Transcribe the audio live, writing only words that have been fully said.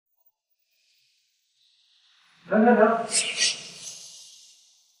行，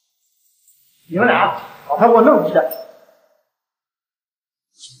你们俩把他给我弄出去！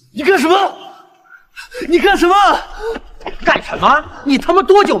你干什么？你干什么？干什么？你他妈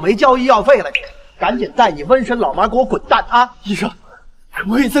多久没交医药费了？你赶紧带你瘟神老妈给我滚蛋啊！医生，可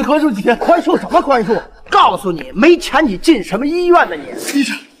不可以再宽恕几天？宽恕什么宽恕？告诉你，没钱你进什么医院呢？你医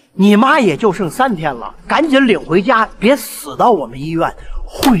生，你妈也就剩3天了，赶紧领回家，别死到我们医院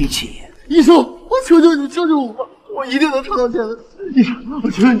晦气。医生，我求求你救救我吧，我一定能筹到钱的。医生，我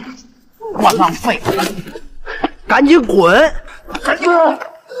求求你，我浪费，赶紧滚！赶紧滚！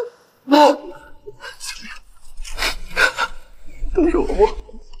都是我。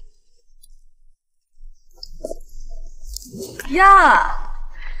呀，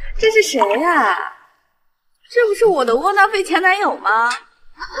这是谁呀？这不是我的窝囊废前男友吗？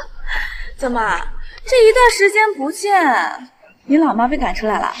怎么这一段时间不见，你老妈被赶出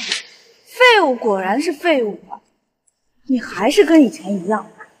来了？废物果然是废物啊！你还是跟以前一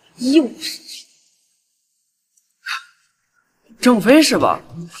样，一无是处。郑飞是吧？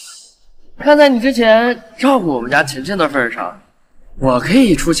看在你之前照顾我们家琴琴的份上，我可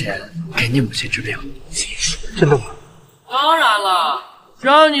以出钱给你母亲治病。真的吗？当然了，只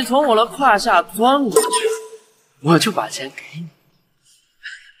要你从我的胯下钻过去，我就把钱给你。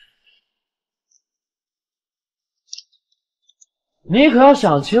你可要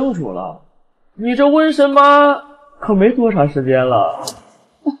想清楚了，你这瘟神妈可没多长时间了。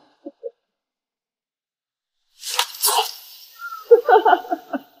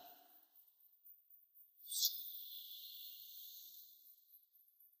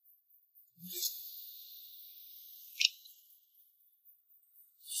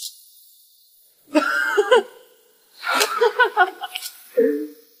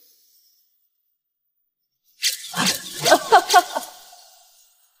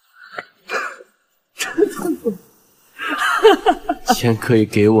钱可以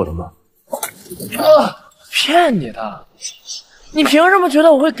给我了吗？骗你的！你凭什么觉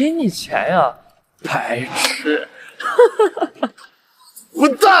得我会给你钱呀？白痴！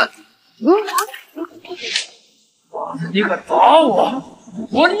混蛋！你敢打我？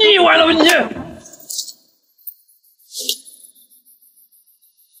我腻歪了你！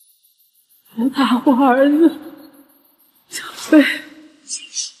别打我儿子，小飞，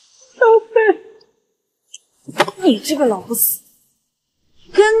小飞，你这个老不死，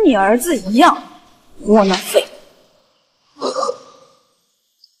跟你儿子一样窝囊废。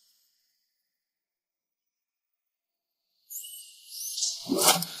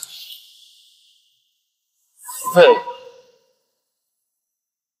废。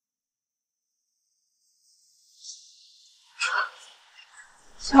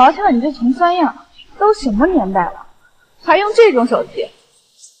瞧瞧你这穷酸样，都什么年代了，还用这种手机？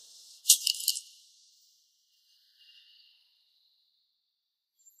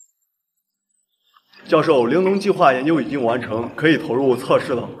教授，玲珑计划研究已经完成，可以投入测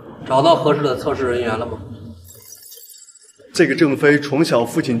试了。找到合适的测试人员了吗？这个郑飞从小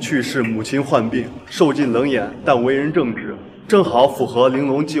父亲去世，母亲患病，受尽冷眼，但为人正直，正好符合玲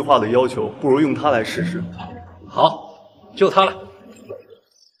珑计划的要求，不如用他来试试。好，就他了。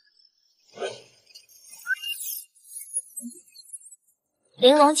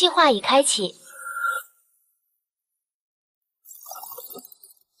玲珑计划已开启。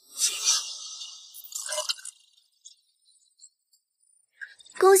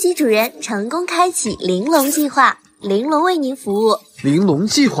恭喜主人成功开启玲珑计划，玲珑为您服务。玲珑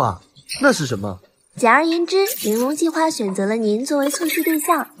计划那是什么？简而言之，玲珑计划选择了您作为测试对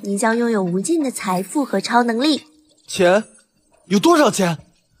象，您将拥有无尽的财富和超能力。钱？有多少钱？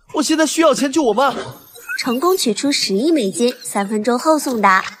我现在需要钱救我妈。成功取出10亿美金，3分钟后送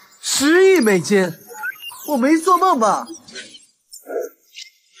达。10亿美金？我没做梦吧？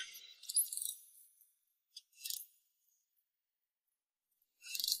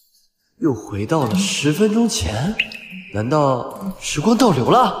又回到了10分钟前，难道时光倒流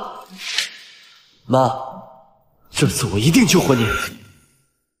了？妈，这次我一定救活你。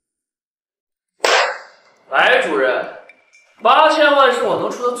白主任，8000万是我能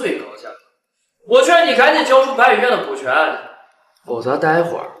出的最高价，我劝你赶紧交出白羽院的股权，否则待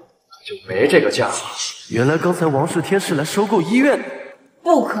会儿可就没这个价了。原来刚才王氏天是来收购医院的。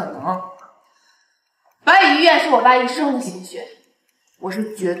不可能，白羽院是我爸一生的心血，我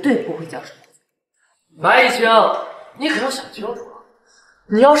是绝对不会交出的。白一清，你可要想清楚了，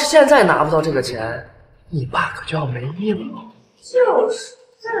你要是现在拿不到这个钱，你爸可就要没命了。就是，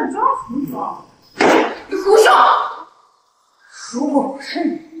在这装什么装？你胡说！如果不是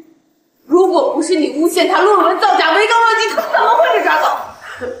你，如果不是你诬陷他论文造假、违纲乱纪，他怎么会被抓走？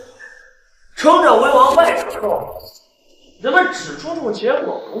成者为王，败者寿。人们只注重结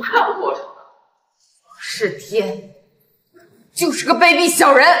果，不看过程。是天，就是个卑鄙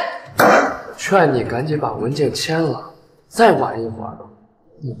小人。劝你赶紧把文件签了，再晚一会儿，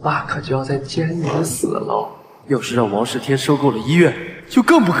你爸可就要在监狱里死了。要是让王世天收购了医院，就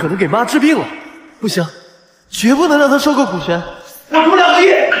更不可能给妈治病了。不行，绝不能让他收购股权。我出2个亿，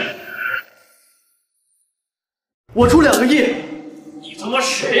我出2个亿。你他妈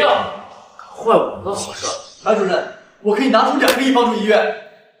谁呀？敢坏我的好事！白主任，我可以拿出2个亿帮助医院，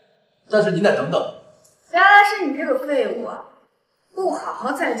但是您得等等。原来是你这个废物啊！不好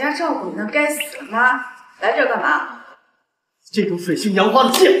好在家照顾你那该死的妈，来这儿干嘛？这种水性杨花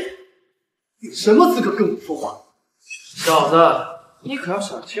的贱人，有什么资格跟我说话？小子，你可要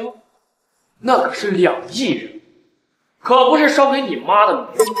想清，那可是2亿人，可不是烧给你妈的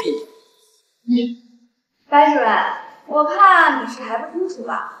冥币。白主任，我怕你是还不清楚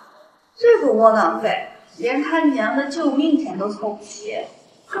吧？这个窝囊废连他娘的救命钱都凑不齐，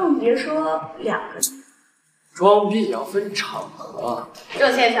更别说2个亿。装逼也要分场合。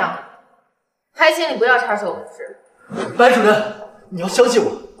郑先生，还请你不要插手我的事。白主任，你要相信我，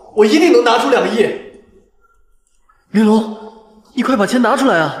我一定能拿出2个亿。玲珑，你快把钱拿出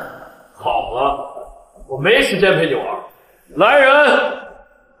来啊！好了，我没时间陪你玩。来人，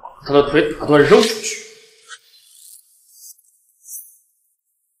把他的腿打断扔出去。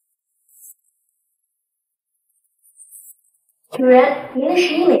主人，您的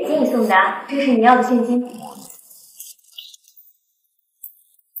10亿美金已送达，这是你要的现金。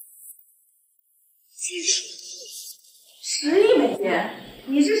10亿美金？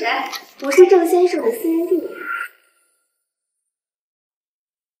你是谁？我是郑先生的私人助理。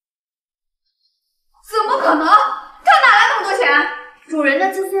怎么可能？他哪来那么多钱？主人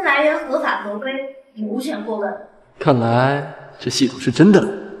的资金来源合法合规，你无权过问。看来这系统是真的了。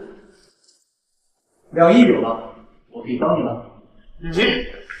2亿有了，我可以帮你了。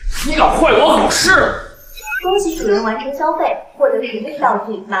你敢坏我好事！恭喜主人完成消费，获得神秘道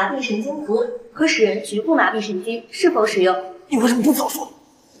具麻痹神经符，可使人局部麻痹神经，是否使用？你为什么不早说？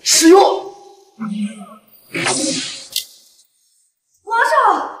使用！王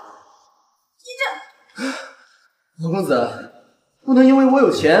少，你这……老公子，不能因为我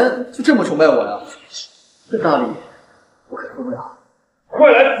有钱就这么崇拜我呀！这大礼我可受不了。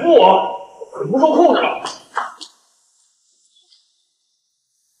快来扶我，我可不受控制了。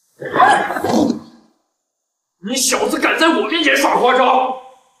你小子敢在我面前耍花招！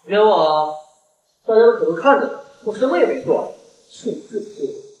冤枉啊！大家都可都看着呢，我什么也没做，是你自己做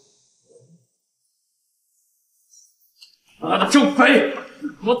的。妈的郑飞，你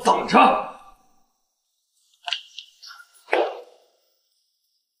给我等着！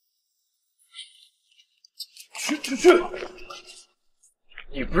去！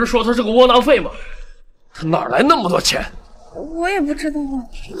你不是说他是个窝囊废吗？他哪来那么多钱？我也不知道啊。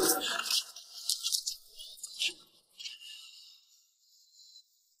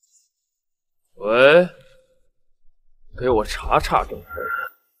喂，给我查查郑飞。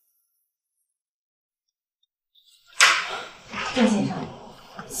郑先生，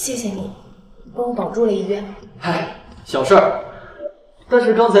谢谢你帮我保住了医院。嗨，小事儿。但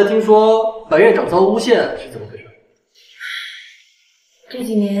是刚才听说白院长遭诬陷，是怎么回事？这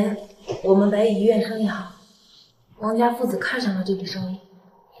几年我们白医院生意好，王家父子看上了这笔生意，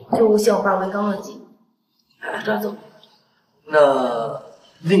就诬陷我爸为刚忘记，把他抓走。那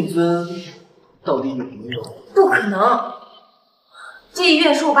令尊到底有没有？不可能！这医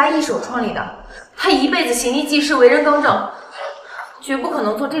院是我爸一手创立的，他一辈子行医济世，为人刚正，绝不可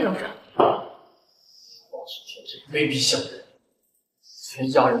能做这种事。王世天这卑鄙小人，全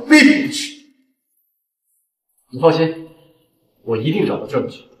家人卑鄙无耻。你放心，我一定找到证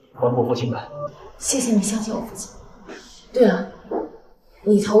据，还伯父清白。谢谢你相信我父亲。对了，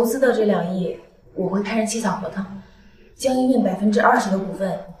你投资的这2亿，我会派人起草合同，将医院20%的股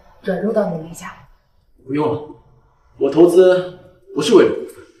份转入到你名下。不用了，我投资不是为了股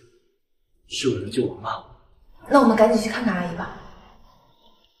份，是为了救我妈。那我们赶紧去看看阿姨吧。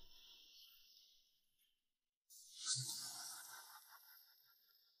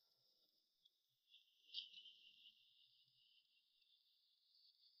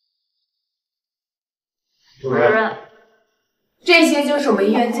主任，这些就是我们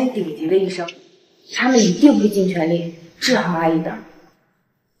医院最顶级的医生，他们一定会尽全力治好阿姨的。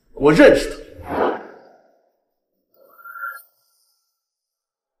我认识他，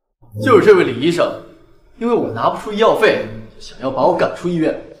就是这位李医生，因为我拿不出医药费，想要把我赶出医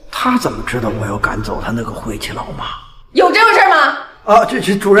院。他怎么知道我要赶走他那个晦气老妈？有这种事吗？啊，这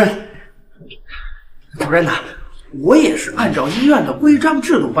主任呐，我也是按照医院的规章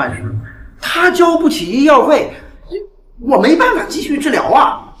制度办事，他他交不起医药费，我没办法继续治疗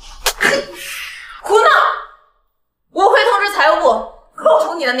啊！胡闹！我会通知财务部扣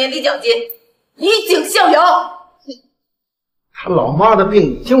除你的年底奖金，以儆效尤。他老妈的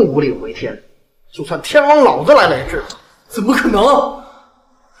病已经无力回天，就算天王老子来治，怎么可能？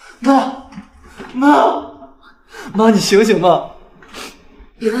妈，你醒醒吧！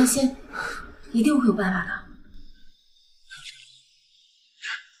别担心，一定会有办法的。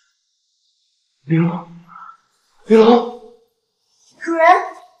玲珑，主人，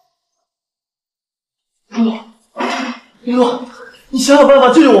玲珑，你想想办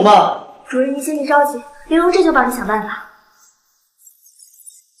法救救我妈！主人您心里着急，玲珑这就帮你想办法。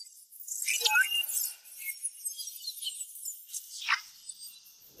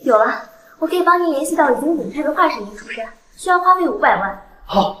有了，我可以帮您联系到已经隐退的华神医出山，需要花费500万。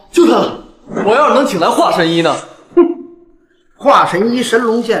好，救他了！我要是能请来华神医呢？华神医神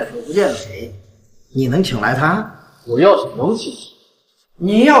龙见首不见尾，你能请来他？我要是能请，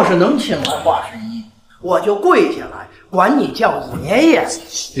你要是能请来华神医，我就跪下来管你叫爷爷。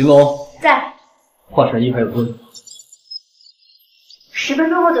玲珑，在华神医还有多久？10分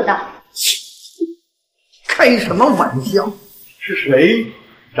钟后就到。开什么玩笑？是谁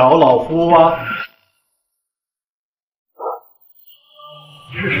找老夫啊？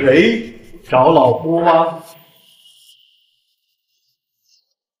是谁找老夫啊？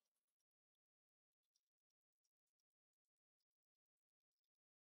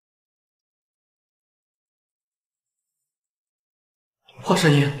华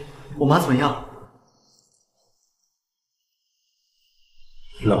神医，我妈怎么样？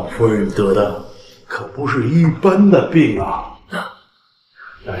老夫人得的可不是一般的病啊，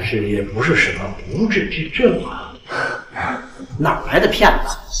但是也不是什么不治之症啊。哪来的骗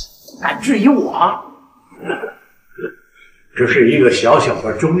子？敢质疑我？只是一个小小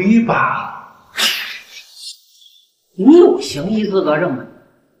的中医罢了。你有行医资格证吗？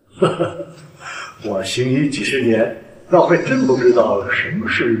我行医几十年，倒还真不知道什么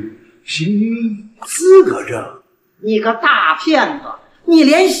是行医资格证。你个大骗子！你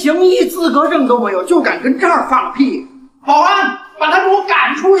连行医资格证都没有，就敢跟这儿放屁！保安，把他给我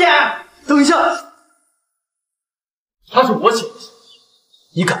赶出去！等一下，他是我请的，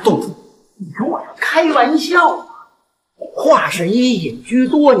你敢动thủ？你跟我开玩笑吗？华神医隐居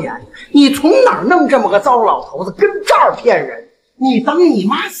多年，你从哪儿弄这么个糟老头子跟这儿骗人？你当你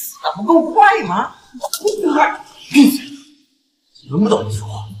妈死的不够快吗？闭嘴！轮不到你说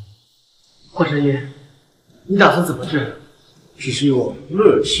话。华神医，你打算怎么治？只是用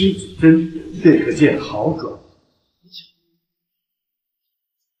乐西子针便可见好转。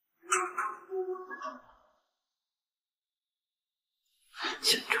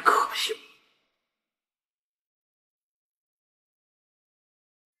简直可笑！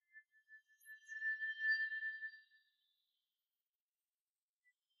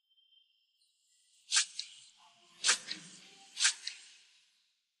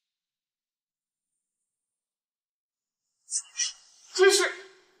这是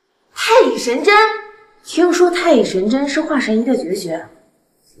太乙神针，听说太乙神针是华神医的绝学，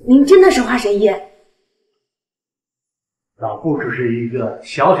您真的是华神医？老夫只是一个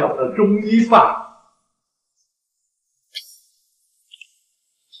小小的中医罢了。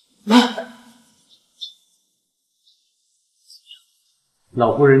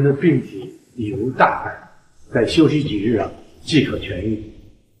老夫人的病体已无大碍，再休息几日即可痊愈。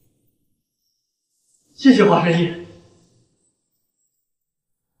谢谢华神医。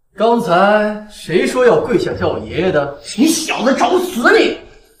刚才谁说要跪下叫我爷爷的？你小子找死你！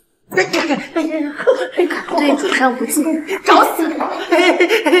对主上不敬，找死你！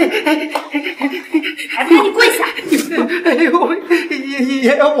还不赶紧跪下！哎呦，爷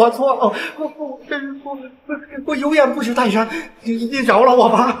爷，我错了，我有眼不识泰山，你饶了我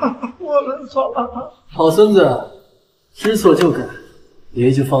吧，我错了。好孙子，知错就改，爷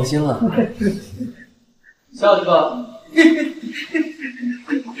爷就放心了。下去吧。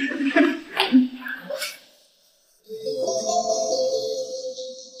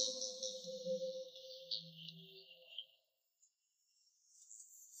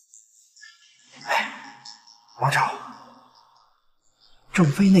王超，郑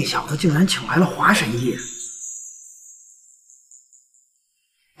飞那小子竟然请来了华神医。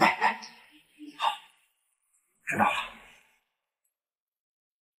好，知道了。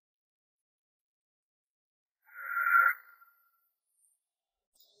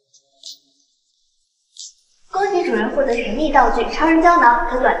恭喜主人获得神秘道具超人胶囊，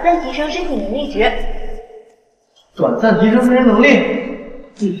可短暂提升身体能力值。短暂提升自身能力？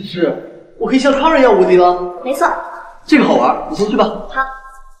意思是我可以像超人一样无敌吗？没错。这个好玩，你先去吧。好。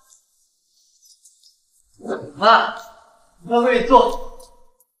妈，妈可以坐。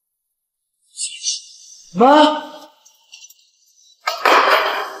妈。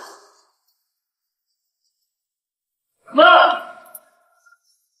 妈，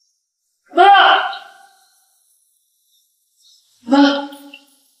妈，妈，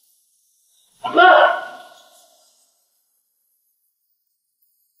妈，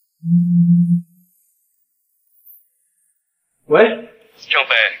喂，郑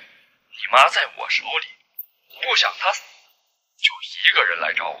飞，你妈在我手里，不想她死，就一个人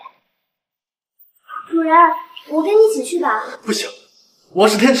来找我。主人，我跟你一起去吧。不行，我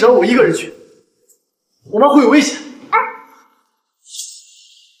是天蛇，我一个人去，我妈会有危险。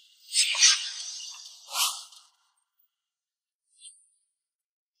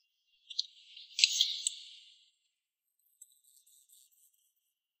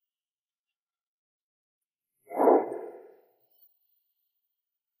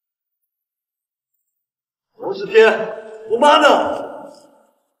 王世天，我妈呢？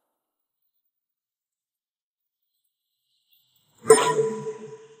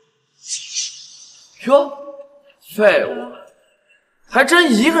哟，废物，还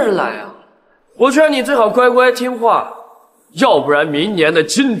真一个人来啊！我劝你最好乖乖听话，要不然明年的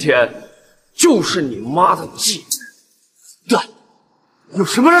今天就是你妈的忌日。对，有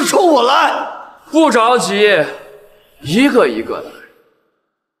什么人冲我来？不着急，一个一个来。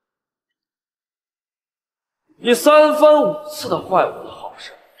 你3番5次的坏我的好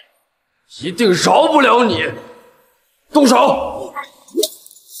事，一定饶不了你！动手！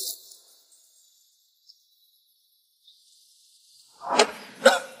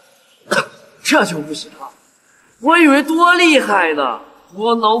这就不行了，我以为多厉害呢！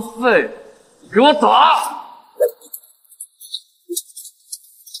窝囊废，给我打！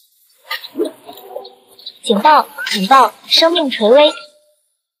警报！警报！生命垂危！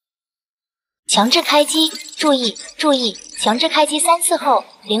强制开机！注意！注意！强制开机3次后，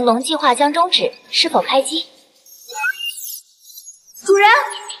玲珑计划将终止。是否开机？主人，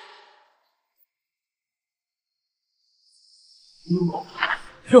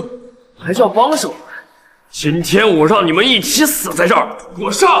哟，还叫帮手？今天我让你们一起死在这儿！给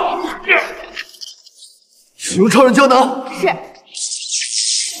我上！使用超人胶囊。是。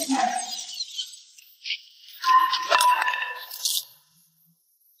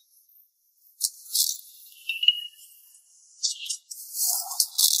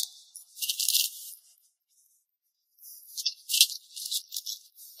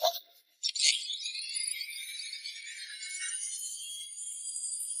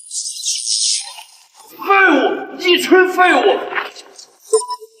一群废物！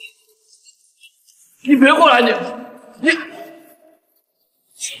你别过来！你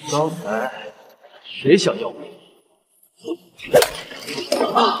刚才谁想要我？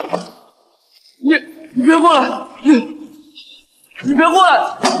你别过来！你别过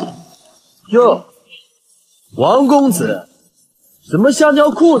来！哟，王公子，怎么吓尿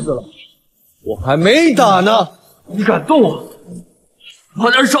裤子了？我还没打呢！你敢动我，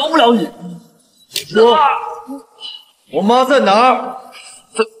我哪饶不了你！我妈在哪儿？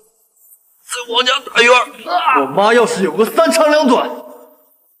在王家大院。我妈要是有个3长2短，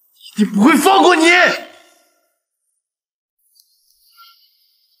一定不会放过你！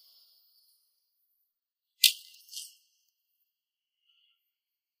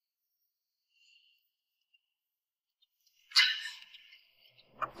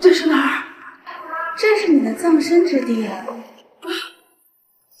这是哪儿？这是你的葬身之地啊！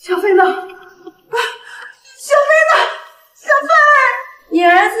小飞呢？小飞呢？小飞！你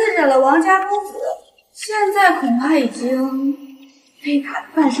儿子惹了王家公子，现在恐怕已经被打得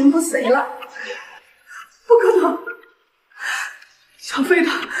半身不遂了。不可能！小飞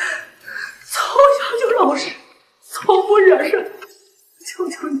他从小就老实，从不惹事。求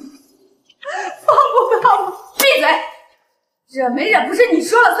求你，放过他吧！闭嘴！惹没惹不是你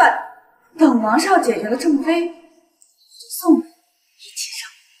说了算。等王少解决了郑飞，送你一起上。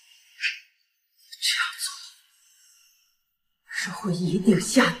这样做是会一定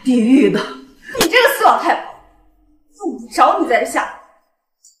下地狱的。你这个死老太婆，用不着你在这吓我。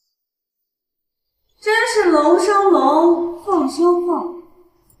真是龙生龙，凤生凤。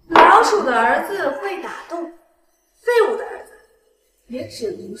老鼠的儿子会打洞，废物的儿子也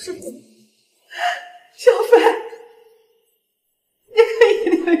只能是狗。小飞。你可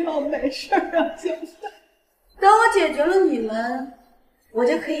一定要没事啊，小飞！等我解决了你们，我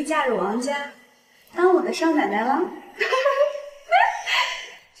就可以嫁入王家，当我的少奶奶了。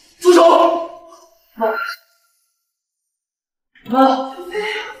住手！妈，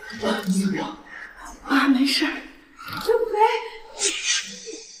你怎么样？啊，没事。郑飞，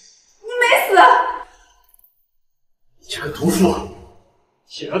你没死。这个毒妇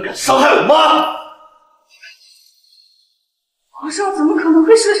竟然敢伤害我妈！皇上怎么可能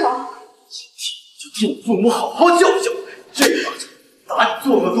会失手？今天就替你父母好好教育教育。这一巴掌打你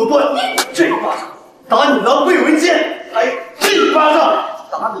作恶多端，这一巴掌打你狼狈为奸，还有这一巴掌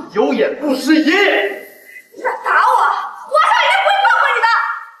打你有眼不识爷爷。你敢打我，皇上也不会放过你的。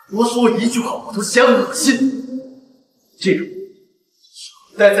多说一句话我都嫌恶心。这种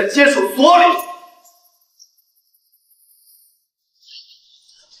待在监守所里。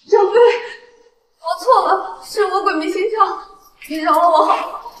张飞，我错了，是我鬼迷心窍，你饶了我好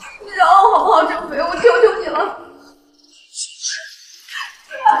不好？你饶了我好不好，张飞，我求求你了。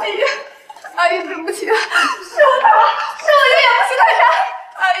阿姨，阿姨，对不起，是我有眼不识泰山。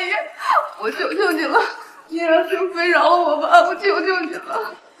阿姨，我求求你了，你让张飞饶了我吧，我求求你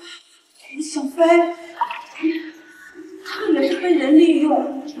了。小飞，他也是被人利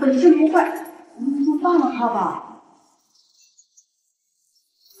用，本性不坏，我们就放了他吧。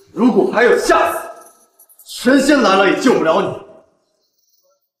如果还有下次，神仙来了也救不了你。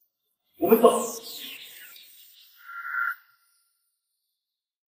我们走。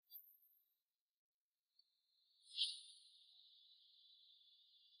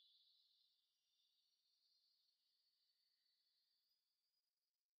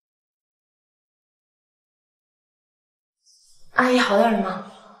阿姨好点了吗？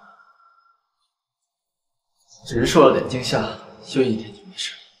只是受了点惊吓，休息一天就没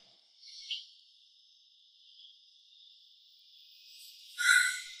事。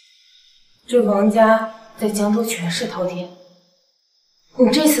这王家在江州权势滔天，你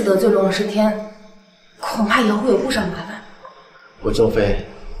这次得罪了王世天，恐怕以后会有不少麻烦。我郑飞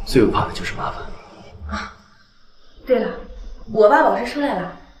最不怕的就是麻烦。啊，对了，我爸老师说来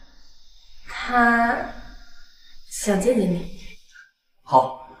了，他想见见你。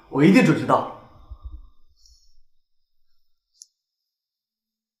好，我一定准时到。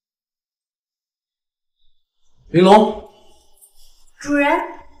玲珑，主人，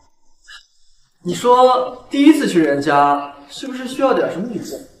你说第一次去人家，是不是需要点什么礼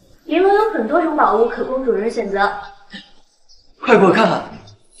物？玲珑有很多种宝物可供主人选择。快给我看看。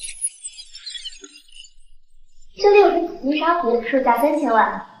这里有个紫金沙壶，售价3000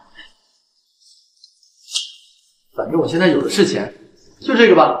万。反正我现在有的是钱，就这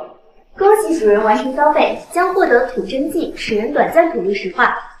个吧。恭喜主人完成消费，将获得土真剂，使人短暂土地石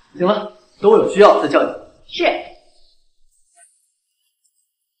化。行了，等我有需要再叫你。是。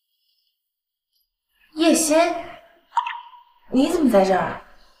叶欣，你怎么在这儿？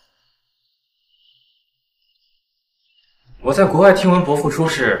我在国外听闻伯父出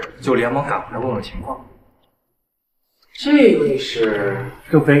事，就连忙赶回来问问情况。这位是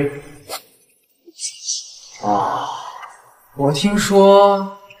郑飞。啊，我听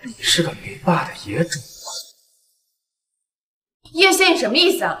说你是个没爸的野种。叶欣，你什么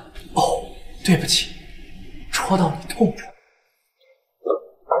意思啊？哦，对不起，戳到你痛处。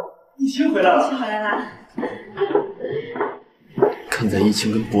一清回来了。一清回来了。看在一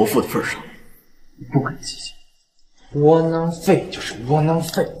清跟伯父的份上，不肯计较。窝囊废就是窝囊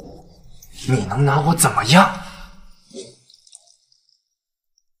废，你能拿我怎么样？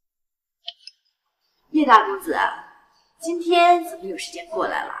叶大公子，今天怎么有时间过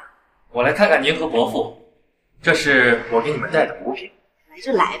来了？我来看看您和伯父，这是我给你们带的补品。来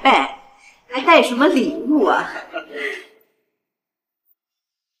就来呗，还带什么礼物啊？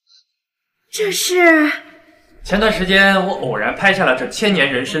这是前段时间我偶然拍下了这千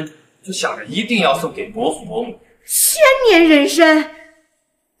年人参，就想着一定要送给伯父伯母。千年人参，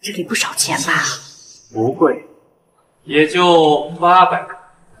这得不少钱吧？不贵，也就800个。800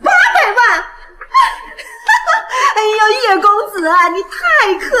万！哎呦，叶公子啊，你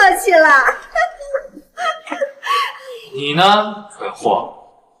太客气了。你呢，蠢货？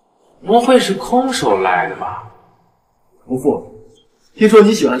不会是空手来的吧？伯父，听说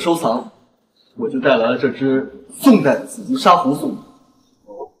你喜欢收藏，我就带来了这只宋代的紫金沙壶送你。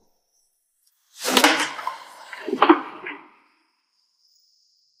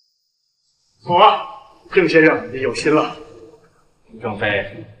好啊，郑先生，你有心了。郑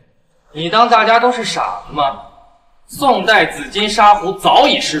飞，你当大家都是傻子吗？宋代紫金沙壶早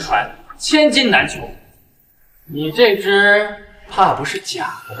已失传，千金难求。你这只怕不是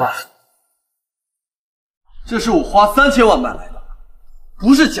假的吧？这是我花3000万买来的，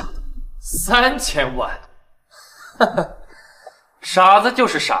不是假的。3000万？哈哈，傻子就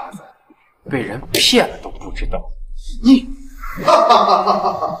是傻子，被人骗了都不知道。你，哈哈哈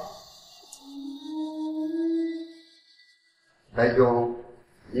哈哈！哎呦，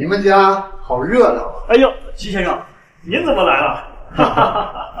你们家好热闹啊！哎呦，齐先生，您怎么来了？哈哈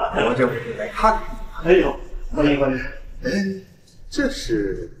哈哈！我这不是来看看。哎呦，欢迎欢迎。哎，这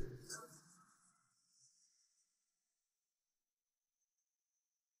是。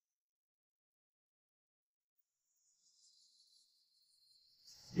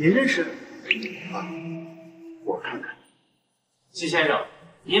 您认识？啊，我看看。季先生，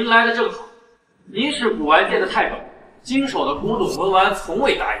您来的正好。您是古玩界的泰斗，经手的古董文玩从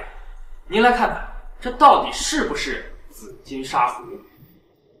未打眼。您来看看，这到底是不是紫金沙壶？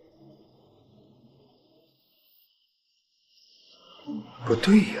不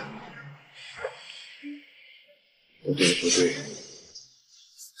对呀，不对。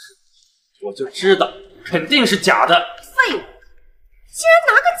我就知道，肯定是假的。废物！ 竟然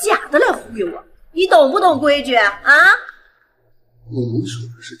拿个假的来忽悠我，你懂不懂规矩啊？你说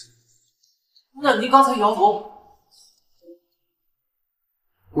的是假的，那您刚才摇头，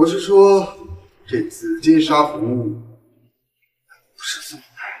我是说这紫金沙壶不是宋代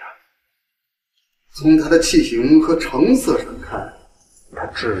的，从它的器型和成色上看，它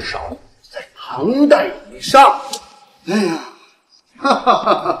至少在唐代以上。哎呀，哈哈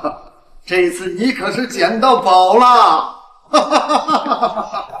哈哈！这次你可是捡到宝了！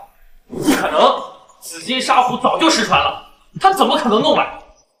 不可能！紫金沙壶早就失传了，他怎么可能弄来？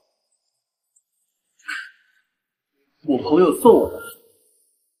我朋友送我的。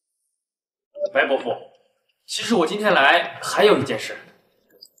白伯父，其实我今天来还有一件事。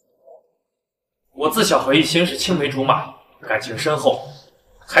我自小和一清是青梅竹马，感情深厚，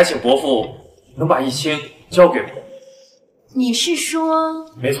还请伯父能把一清交给我。你是说？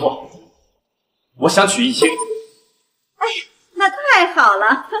没错，我想娶一清。 哎呀，那太好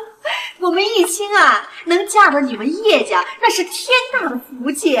了！我们一清啊，能嫁到你们叶家，那是天大的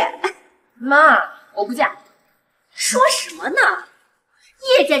福气。妈，我不嫁。说什么呢？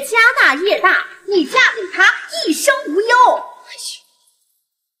叶家家大业大，你嫁给他一生无忧。哎呦，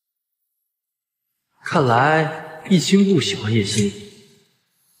看来易清不喜欢叶心，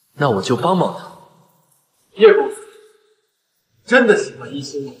那我就帮帮他。叶公子真的喜欢易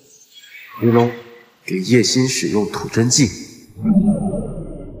心吗？云龙。 给叶心使用吐真剂。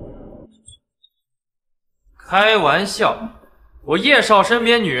开玩笑，我叶少身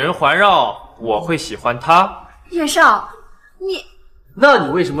边女人环绕，我会喜欢她？叶少，你……那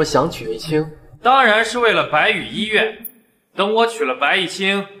你为什么想娶易清？当然是为了白羽医院。等我娶了白易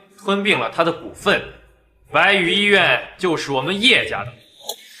清，吞并了她的股份，白羽医院就是我们叶家的。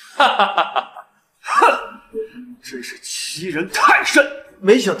哈哈哈哈！哼，真是欺人太甚！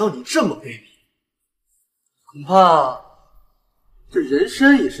没想到你这么卑鄙。 恐怕这人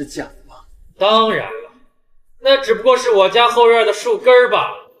参也是假的吧？当然了，那只不过是我家后院的树根吧。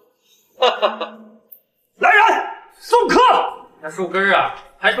哈哈哈！来人，送客！那树根啊，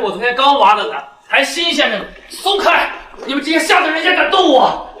还是我昨天刚挖的呢，还新鲜着呢。松开！你们这些下等人家敢动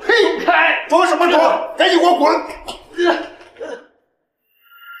我！松开！装什么装？赶紧给我滚！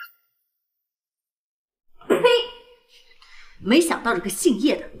呸！没想到这个姓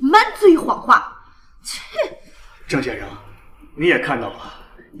叶的满嘴谎话。 切！郑先生，你也看到了，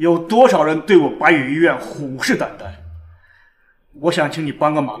有多少人对我白羽医院虎视眈眈？我想请你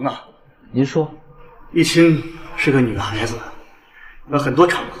帮个忙啊！您说，易清是个女孩子，有很多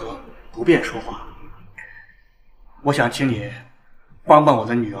场合不便说话。我想请你帮帮我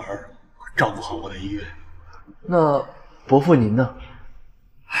的女儿，照顾好我的医院。那伯父您呢？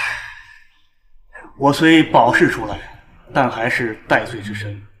我虽保释出来，但还是戴罪之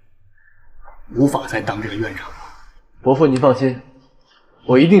身。 无法再当这个院长了。伯父您放心，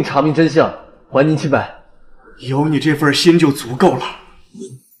我一定查明真相，还您清白。有你这份心就足够了。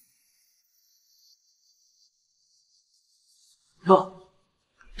哥，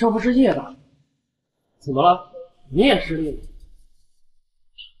这不是叶大，怎么了？你也失利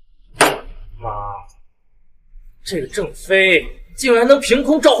了？妈，这个郑飞竟然能凭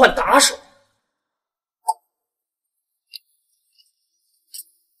空召唤打手！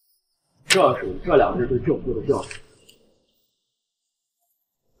 这是我这2日对郑飞的调查。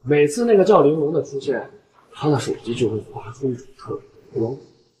每次那个叫玲珑的出现，他的手机就会发出一种特别的光。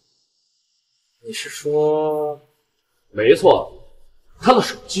你是说？没错，他的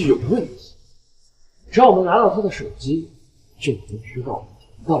手机有问题。只要我们拿到他的手机，就能知道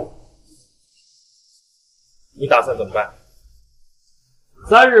到底。你打算怎么办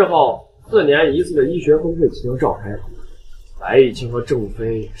？3日后，4年1次的医学峰会即将召开了。 白易清和郑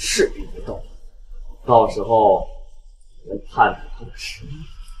飞势必会到，到时候来探探他的实力。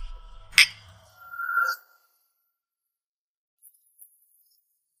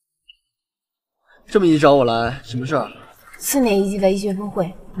这么一找我来，什么事儿？4年1季的医学峰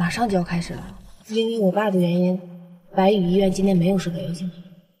会马上就要开始了，因为我爸的原因，白羽医院今天没有收到邀请函。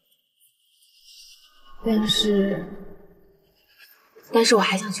但是但是我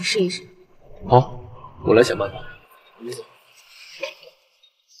还想去试一试。好，我来想办法。你走。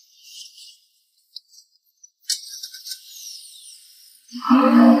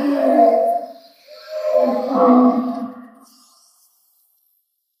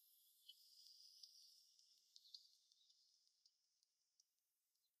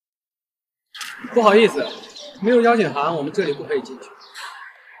不好意思，没有邀请函，我们这里不可以进去。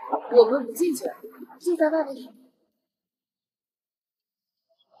我们不进去，就在外面等。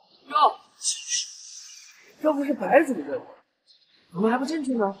哟，这不是白主任吗？怎么还不进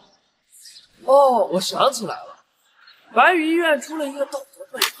去呢？哦，我想起来了，白羽医院出了一个道德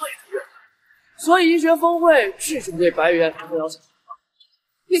败坏的人，所以医学峰会拒绝对白羽医院发出邀请函。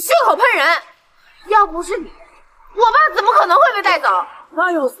你信口喷人！要不是你，我爸怎么可能会被带走？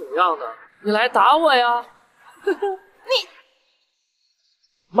那又怎样呢？你来打我呀！你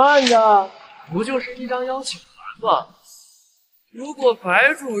慢着，不就是一张邀请函吗？如果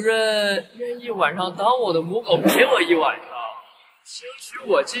白主任愿意晚上当我的母狗陪我一晚上，兴许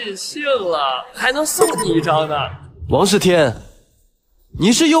我尽兴了，还能送你一张呢。王世天，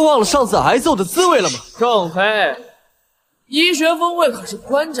你是又忘了上次挨揍的滋味了吗？郑飞，医学峰会可是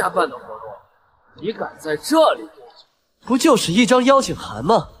官家办的活动，你敢在这里过去？不就是一张邀请函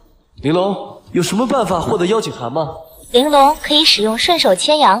吗？玲珑，有什么办法获得邀请函吗？玲珑可以使用顺手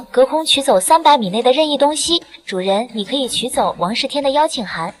牵羊，隔空取走300米内的任意东西。主人，你可以取走王世天的邀请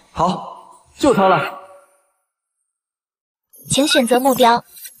函。好，就他了。请选择目标。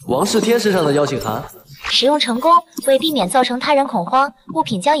王世天身上的邀请函。使用成功，为避免造成他人恐慌，物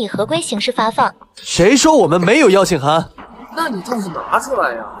品将以合规形式发放。谁说我们没有邀请函？那你倒是拿出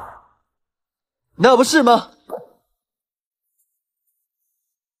来呀！那不是吗？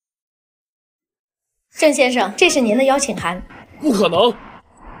郑先生，这是您的邀请函。不可能，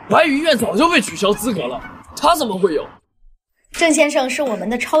白羽医院早就被取消资格了，他怎么会有？郑先生是我们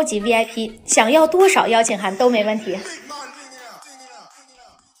的超级 VIP， 想要多少邀请函都没问题。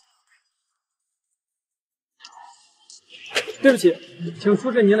对不起，请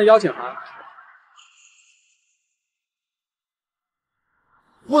出示您的邀请函。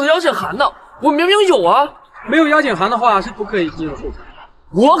我的邀请函呢？我明明有啊！没有邀请函的话是不可以进入会场。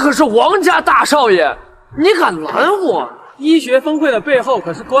我可是王家大少爷，你敢拦我？医学峰会的背后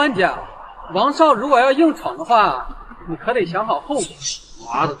可是官家，王少如果要硬闯的话，你可得想好后果。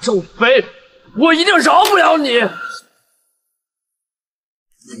妈的，郑飞，我一定饶不了你！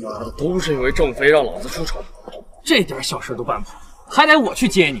妈的，都是因为郑飞让老子出丑，这点小事都办不好，还得我去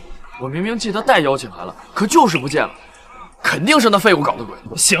接你。我明明记得带邀请函了，可就是不见了，肯定是那废物搞的鬼。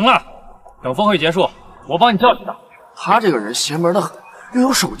行了，等峰会结束，我帮你叫去他。他这个人邪门的很，又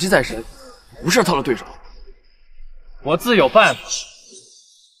有手机在身，不是他的对手。我自有办法。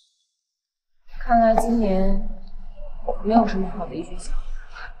看来今年没有什么好的医学项目。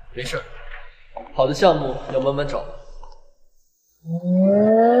没事，好的项目要慢慢找。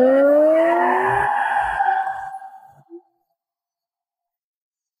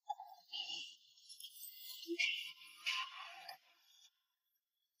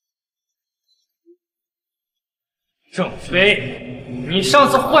郑飞，你上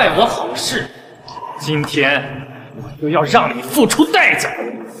次坏我好事，今天我就要让你付出代价。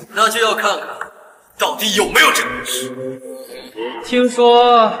那就要看看到底有没有这回事。听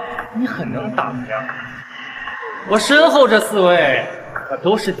说你很能打呀，我身后这4位可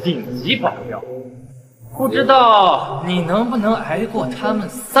都是顶级保镖，不知道你能不能挨过他们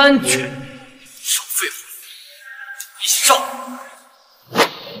3拳？少废话，一起上！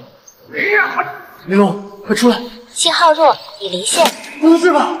玲珑，快出来！信号弱，已离线。不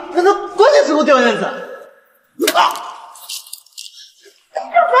是吧？难道关键时候掉链子？啊！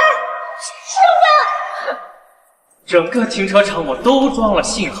整个停车场我都装了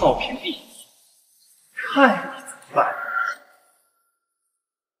信号屏蔽，看你怎么办！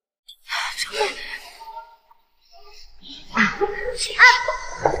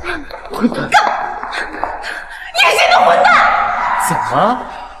混蛋！野心的混蛋！怎么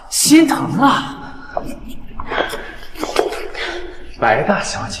心疼了？白大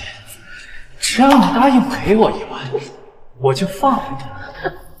小姐，只要你答应陪我一晚，我就放了你。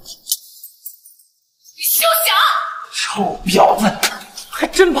你休想！臭婊子，还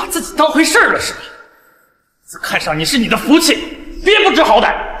真把自己当回事了是吧？自看上你是你的福气，别不知好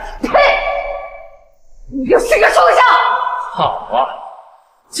歹！呸！你就是个畜生！好啊，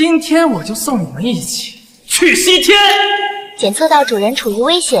今天我就送你们一起去西天。检测到主人处于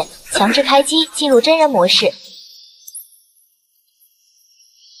危险，强制开机进入真人模式。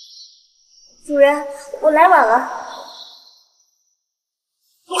主人，我来晚了。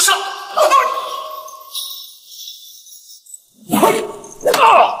给我上！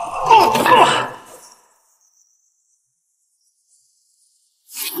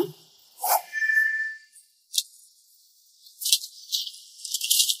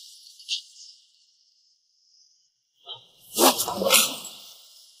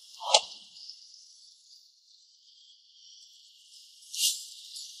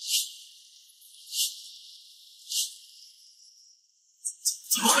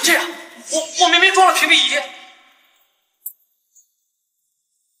怎么会这样？我明明装了屏蔽仪。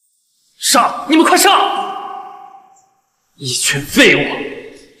上，你们快上！一群废物，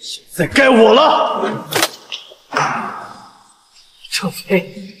现在该我了。郑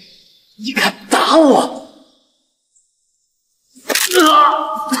飞，你敢打我？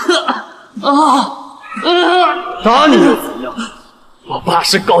打你又怎样？我爸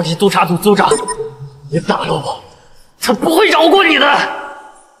是高级督察组组长，你打了我，他不会饶过你的。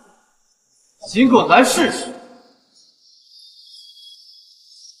尽管来试试。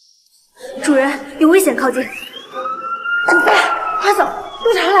主人，有危险靠近！主妃，快走，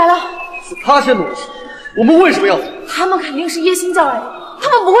督察来了。是他先动的手，我们为什么要走？他们肯定是叶星叫来的，他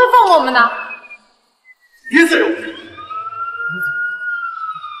们不会放我们的。别再容易。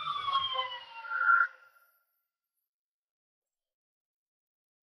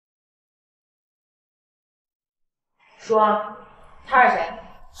说，他是谁？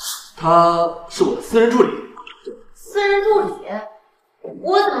他是我的私人助理。私人助理？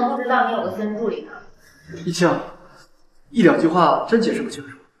我怎么不知道你有个私人助理呢？一清，一两句话真解释不清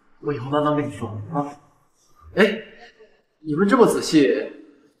楚，我以后慢慢跟你说啊。哎，你问这么仔细，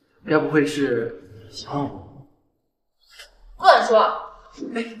该不会是喜欢我？乱说！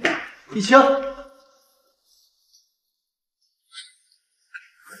哎，一清，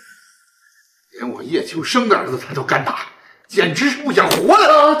连我叶秋生的儿子他都敢打，简直是不想活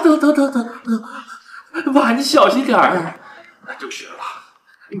了！得，爸，你小心点儿。就是了，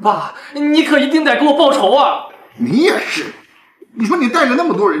爸，你可一定得给我报仇啊！你也是，你说你带着那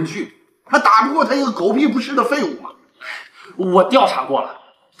么多人去，还打不过他一个狗屁不吃的废物吗？我调查过了，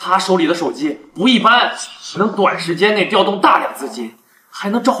他手里的手机不一般，能短时间内调动大量资金，还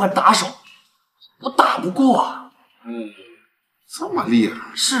能召唤打手，我打不过。这么厉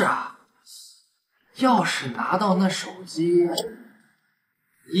害？是啊，要是拿到那手机，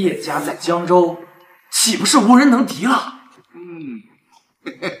叶家在江州岂不是无人能敌了？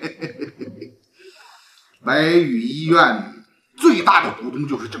白羽医院最大的股东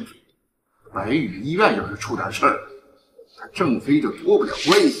就是郑飞，白羽医院要是出点事儿，他郑飞就脱不了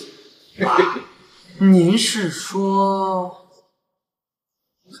关系。您是说，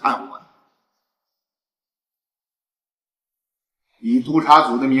看我的，以督察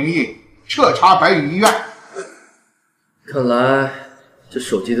组的名义彻查白羽医院。看来这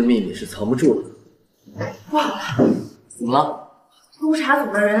手机的秘密是藏不住了。忘了，怎么了？督察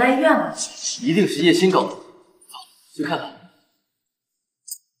组的人来医院了，一定是叶欣搞的。走，去看看。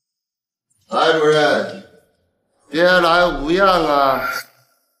白主任，别来无恙啊！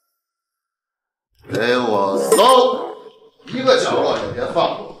给我搜，一个角落也别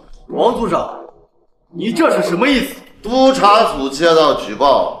放过。王组长，你这是什么意思？督察组接到举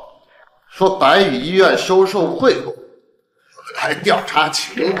报，说白羽医院收受贿赂，来调查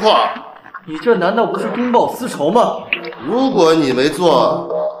情况。你这难道不是公报私仇吗？如果你没做，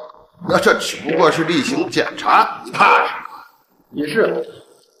那这只不过是例行检查，你怕什么？也是，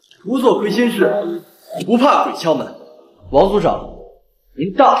不做亏心事，不怕鬼敲门。王组长，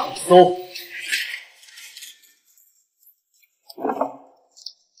您大胆搜。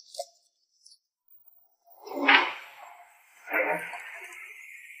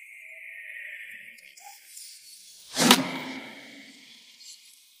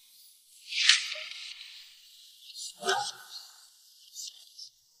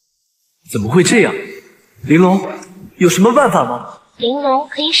怎么会这样？玲珑，有什么办法吗？玲珑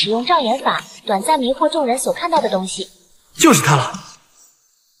可以使用障眼法，短暂迷惑众人所看到的东西。就是他了。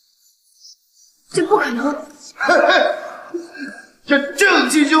这不可能！这证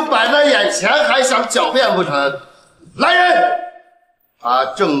据就摆在眼前，还想狡辩不成？来人，把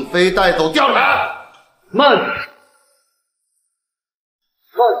郑飞带走调查。慢！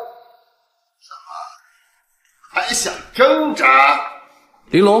还想挣扎？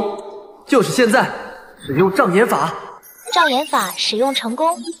玲珑。就是现在，使用障眼法。障眼法使用成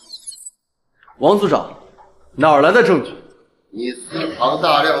功。王组长，哪儿来的证据？你私藏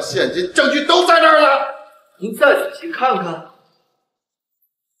大量现金，证据都在这儿了。您再仔细看看。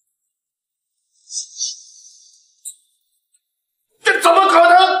这怎么可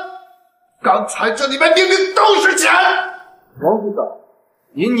能？刚才这里面明明都是钱。王组长，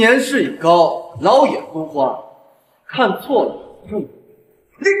您年事已高，老眼昏花，看错了证据。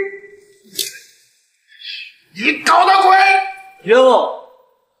你搞的鬼！冤枉！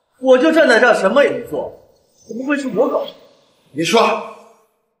我就站在这儿，什么也没做，怎么会是我搞的？你说，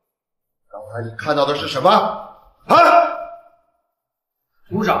刚才你看到的是什么？啊？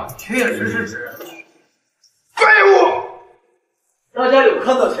组长确实是纸。废物！大家有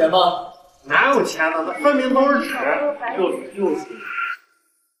看到钱吗？哪有钱呢？那分明都是纸。就是。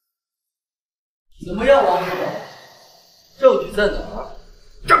怎么样，王组长？证据在哪儿？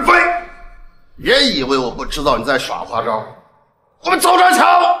郑飞，别以为我不知道你在耍花招。我们走着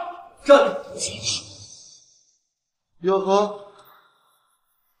瞧。这。哟呵，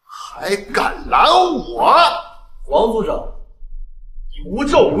还敢拦我？王组长，你无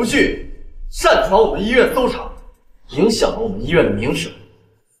证无据，擅闯我们医院搜查，影响了我们医院的名声，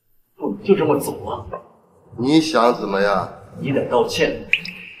不能就这么走吗？你想怎么样？你得道歉。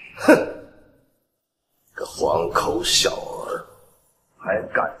哼，个黄口小儿，还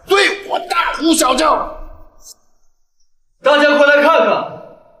敢对我大呼小叫！大家快来看看，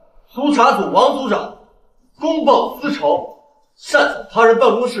搜查组王组长公报私仇，擅闯他人办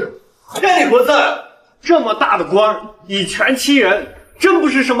公室，天理何在？这么大的官儿，以权欺人，真不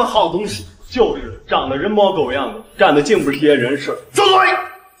是什么好东西。就是长得人模狗样的，干的竟不是些人事。住嘴！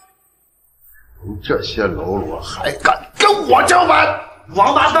你这些喽啰还敢跟我叫板！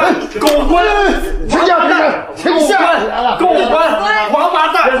王八蛋！狗官！停下！停下！狗官！王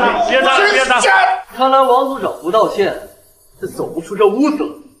八蛋！别打！别打！看来王组长不道歉，是走不出这屋子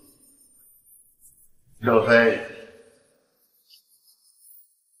了。郑飞，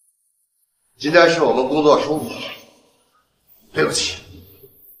今天是我们工作疏忽，对不起。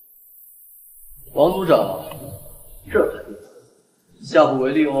王组长，这才对，下不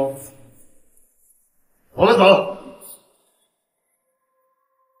为例哦。我们走。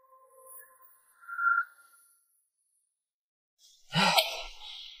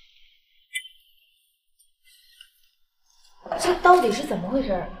这到底是怎么回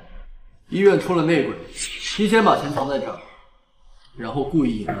事？医院出了内鬼，提前把钱藏在这儿，然后故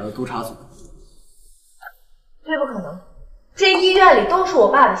意隐瞒了督察组。这不可能，这医院里都是我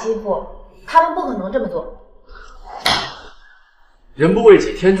爸的心腹，他们不可能这么做。人不为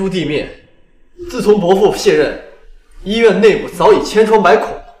己，天诛地灭。自从伯父卸任，医院内部早已千疮百孔。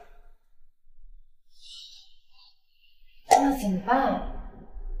那怎么办？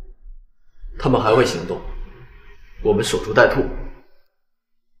他们还会行动，我们守株待兔。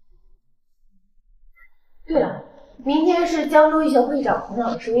对了，明天是江州医学会长孔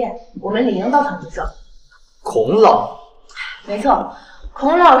老的寿宴，我们理应到场祝寿。孔老？没错，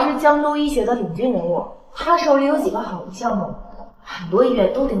孔老是江州医学的领军人物，他手里有几个好的项目，很多医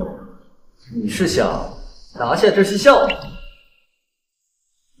院都盯着他。你是想拿下这些项目？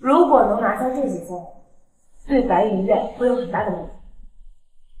如果能拿下这些项目，对白玉医院会有很大的利益。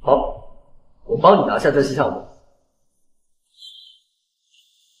好，我帮你拿下这些项目。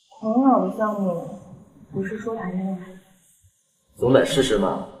孔老的项目不是说谈就能谈，总得试试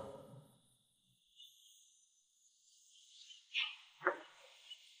嘛。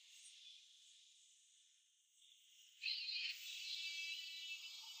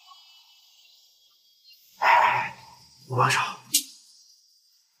王少，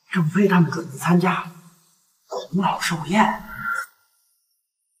郑飞他们准备参加孔老寿宴。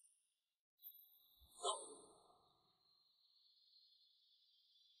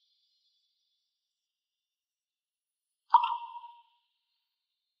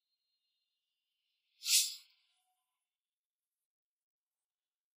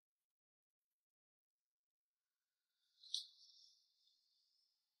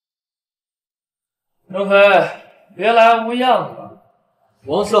郑飞，别来无恙的。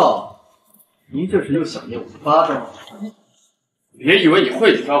王少，您这是又想念我的巴掌？别以为你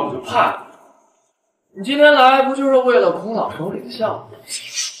会几招我就怕你。你今天来不就是为了孔老手里的项目？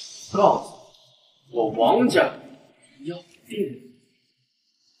告诉你，我王家要定。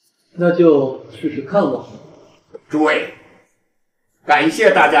那就试试看喽。诸位，感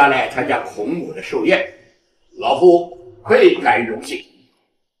谢大家来参加孔母的寿宴，老夫倍感荣幸。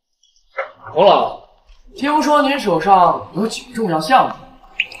孔老，听说您手上有几个重要项目？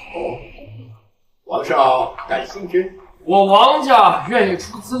哦，王少感兴趣？我王家愿意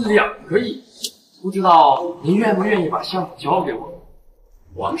出资2个亿，不知道您愿不愿意把项目交给我？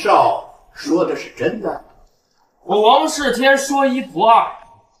王少说的是真的？我王世天说一不二。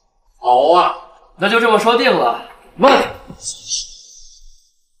好啊，那就这么说定了。慢，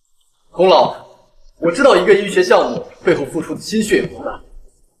孔老，我知道一个医学项目背后付出的心血有多大。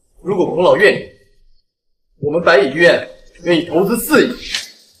如果孔老愿意，我们白蚁医院愿意投资4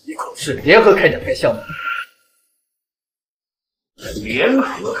亿，一口气联合开展该项目。联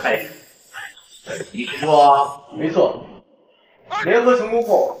合开展？你是说？没错。联合成功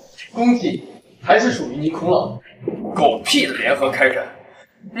后，功绩还是属于你孔老。狗屁的联合开展！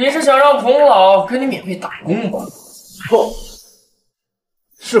你是想让孔老给你免费打工吗？不，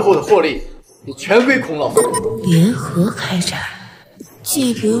事后的获利也全归孔老。联合开展，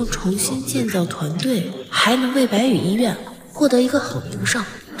既不用重新建造团队，还能为白羽医院获得一个好名声，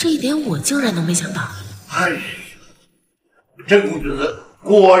这一点我竟然都没想到。哎，郑公子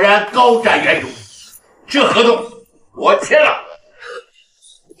果然高瞻远瞩，这合同我签了。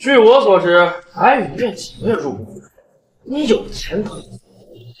据我所知，白羽医院几个月入股，你有前途。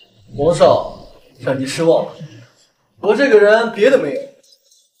王少，让您失望了。我这个人别的没有，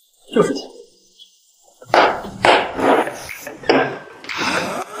就是钱。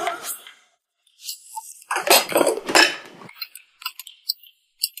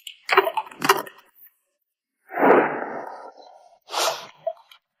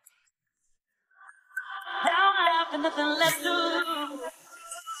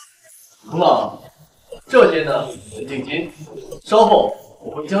孔老，这些呢是定金，稍后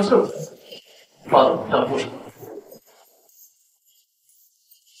我会将剩下的发到账户上。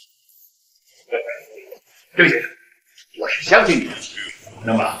郑先生，我是相信你的，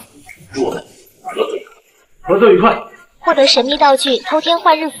那么祝我们合作愉快。合作愉快。获得神秘道具偷天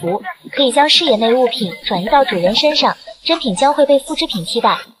换日符，可以将视野内物品转移到主人身上，真品将会被复制品替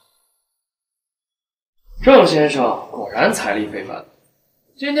代。郑先生果然财力非凡。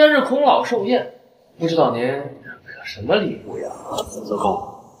今天是孔老寿宴，不知道您准备了什么礼物呀？糟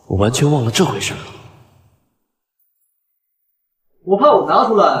糕，我完全忘了这回事了。我怕我拿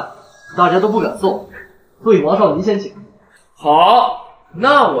出来，大家都不敢送，所以王少您先请。好，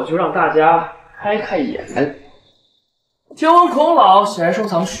那我就让大家开开眼。听闻孔老喜爱收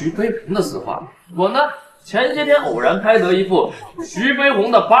藏徐悲鸿的字画，我呢前些天偶然拍得一幅徐悲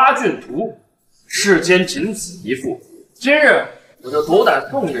鸿的八骏图，世间仅此一幅。今日我就斗胆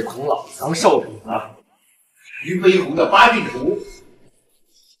送给孔老当寿品了。徐悲鸿的八骏图，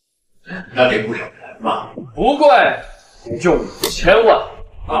那得不少钱吧？不贵，也就5000万。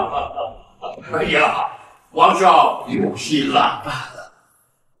哎呀，王少有心了。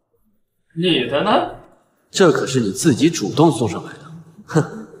你的呢？这可是你自己主动送上来的。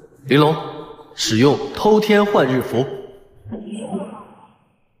哼，玲珑，使用偷天换日符。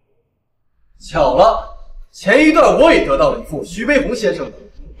巧了，前一段我也得到了一副徐悲鸿先生的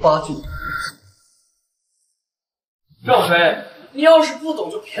八骏图。郑飞，你要是不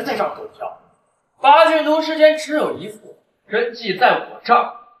懂就别在这儿狗叫。八骏图世间只有一副，真迹在我这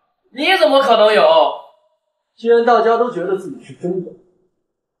儿，你怎么可能有？既然大家都觉得自己是真的，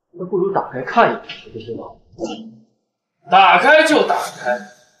那不如打开看一看，不就知道了？打开就打开，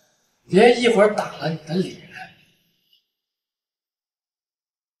别一会儿打了你的脸。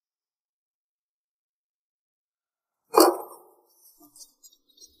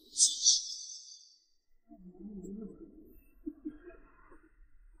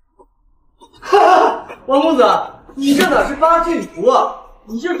哈哈，王公子，你这哪是八骏图啊？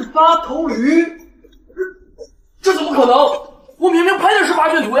你这是八头驴！这怎么可能？我明明拍的是八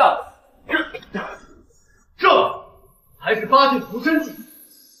骏图呀！这还是八骏图真迹。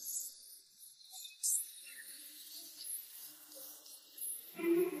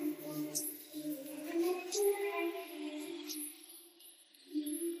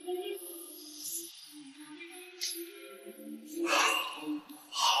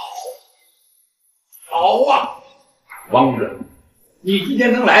好啊，王公子，你今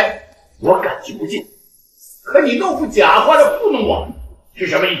天能来，我感激不尽。可你露出假话来糊弄我，是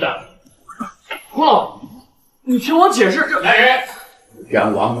什么意思？孔老，你听我解释。来人，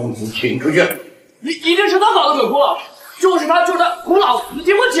将王公子请出去。一定是他搞的鬼，孔老，就是他，就是他。孔老，你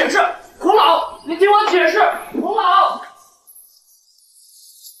听我解释。孔老，你听我解释。孔老，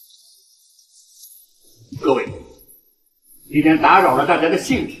各位，今天打扰了大家的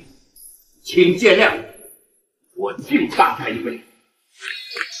兴致，请见谅。我敬大家一杯。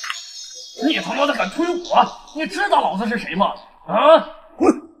你他妈的敢推我？你知道老子是谁吗？啊！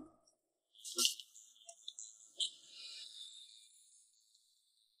滚！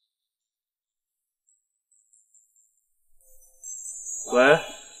喂，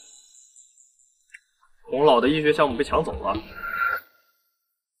孔老的医学项目被抢走了。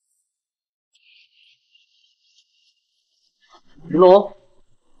云龙，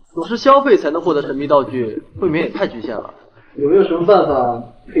总是消费才能获得神秘道具，未免也太局限了。有没有什么办法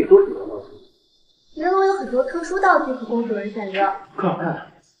可以多取得道具？云龙有很多特殊道具可供主人选择。快让我看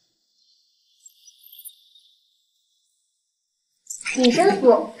看。隐身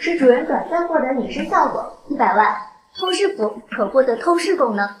符使主人短暂获得隐身效果，100万；透视符可获得透视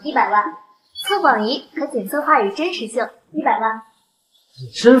功能，100万；测谎仪可检测话语真实性，100万。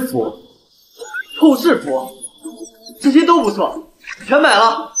隐身符、透视符，这些都不错，全买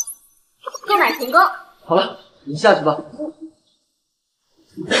了。购买成功。好了，你下去吧。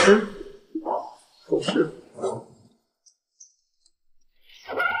是。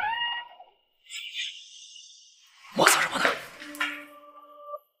磨蹭什么呢？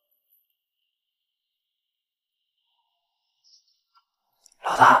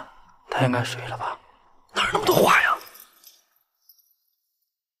老大，他应该睡了吧？哪有那么多话呀？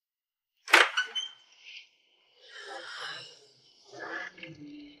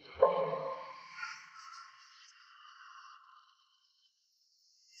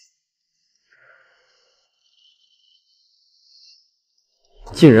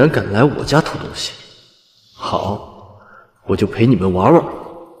竟然敢来我家偷东西！好，我就陪你们玩玩。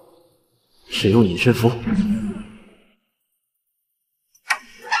使用隐身符。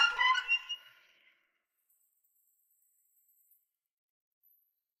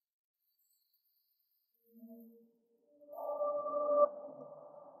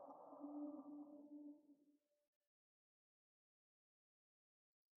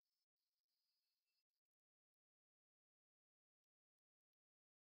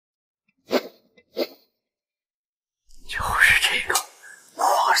就是这个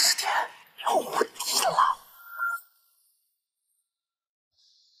，20天有无敌了。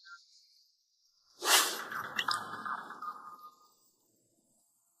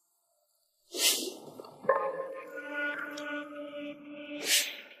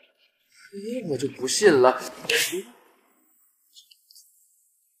我就不信了。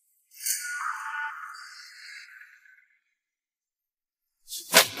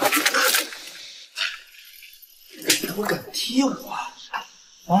我敢踢我！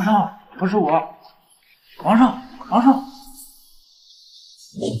皇上，不是我，皇上，皇上！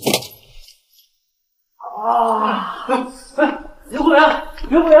啊！刘虎阳，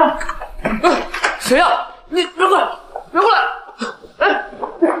刘虎阳！谁呀？你别过来，别过来！哎！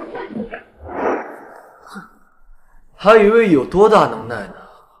还以为有多大能耐呢，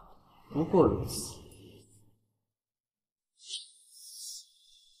不过如此。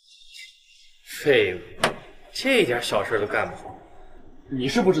废物，这点小事都干不好。你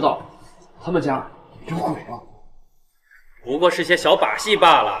是不知道，他们家有鬼啊！不过是些小把戏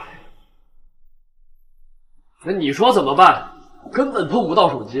罢了。那你说怎么办？根本碰不到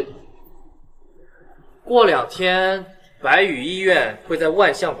手机。过2天，白羽医院会在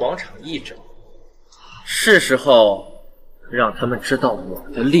万象广场义诊，是时候让他们知道我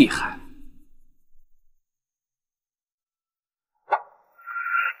的厉害。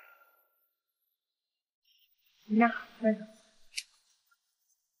那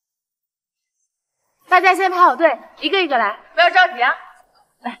大家先排好队，一个一个来，不要着急啊。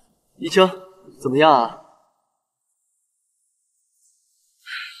来，一清，怎么样啊？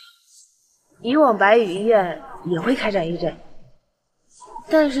以往白羽医院也会开展义诊，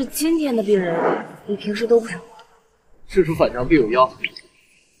但是今天的病人比平时都不少。事出反常必有妖，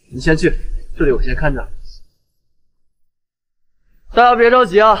你先去，这里我先看着。大家别着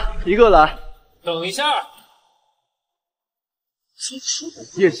急啊，一个来。等一下。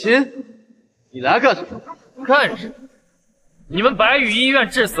叶心，你来干什么？干什么？你们白羽医院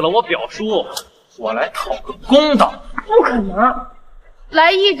治死了我表叔，我来讨个公道。不可能，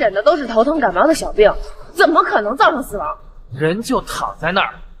来义诊的都是头疼感冒的小病，怎么可能造成死亡？人就躺在那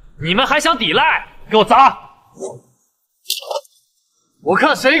儿，你们还想抵赖？给我砸！我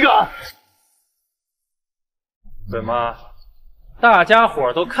看谁敢！怎么，大家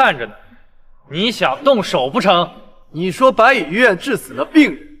伙都看着呢，你想动手不成？你说白羽医院治死了病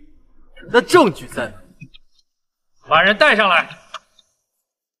人，那证据在哪？把人带上来。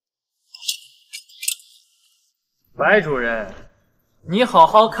白主任，你好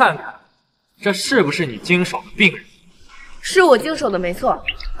好看看，这是不是你经手的病人？是我经手的没错，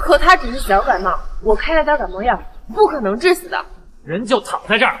可他只是小感冒，我开了点感冒药，不可能致死的。人就躺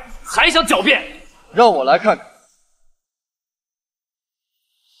在这儿，还想狡辩？让我来看看。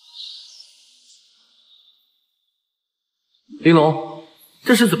玲珑，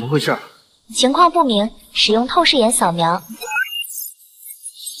这是怎么回事？情况不明，使用透视眼扫描。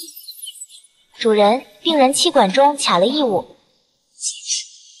主人，病人气管中卡了异物。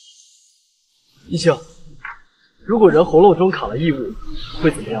一清，如果人喉咙中卡了异物，会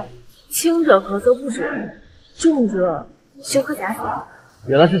怎么样？轻者咳嗽不止，重者休克假死。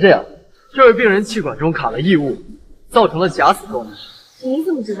原来是这样，这位病人气管中卡了异物，造成了假死状态。你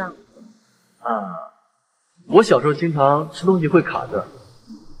怎么知道？我小时候经常吃东西会卡着，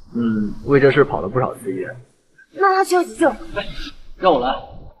为这事跑了不少次医院。那他需要急救。让我来，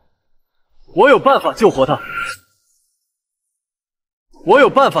我有办法救活他。我有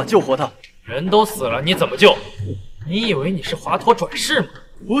办法救活他。人都死了，你怎么救？你以为你是华佗转世吗？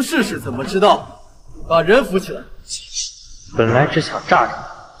不试试怎么知道？把人扶起来。本来只想炸炸他，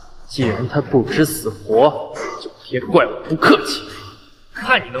既然他不知死活，就别怪我不客气。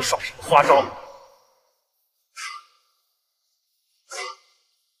看你能耍什么花招！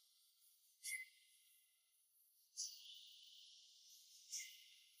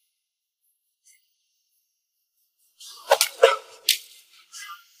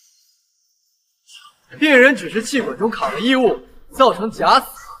病人只是气管中卡了异物，造成假死，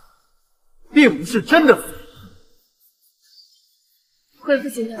并不是真的死。恢复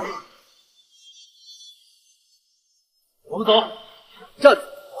心跳。我们走。站住！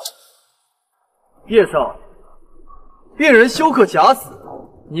叶少，病人休克假死，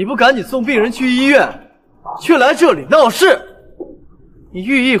你不赶紧送病人去医院，却来这里闹事，你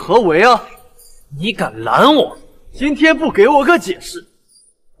寓意何为啊？你敢拦我？今天不给我个解释，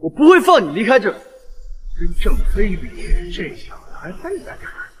我不会放你离开这里。跟郑飞比，这小子还背在这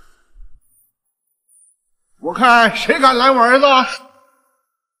儿。我看谁敢拦我儿子？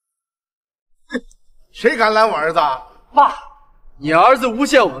谁敢拦我儿子？爸，你儿子诬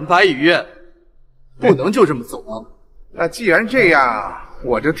陷我们白蚁院，不能就这么走啊！那既然这样，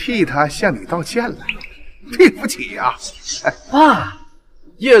我就替他向你道歉了，对不起呀、爸，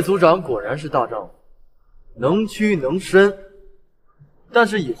叶组长果然是大丈夫，能屈能伸，但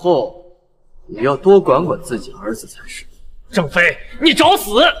是以后也要多管管自己儿子才是。郑飞，你找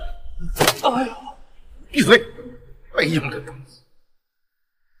死！哎呦，闭嘴！没用的东西。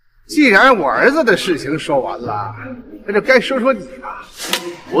既然我儿子的事情说完了，那就该说说你了。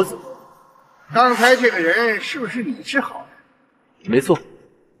我怎么？刚才这个人是不是你治好的？没错。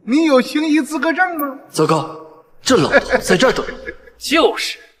你有行医资格证吗？糟糕，这老头在这儿等。就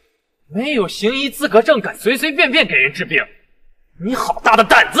是，没有行医资格证，敢随随便便给人治病，你好大的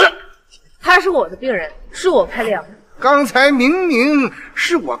胆子！他是我的病人，是我开的药。刚才明明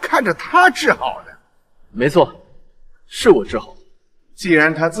是我看着他治好的。没错，是我治好的。既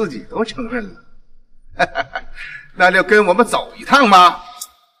然他自己都承认了，那就跟我们走一趟吧。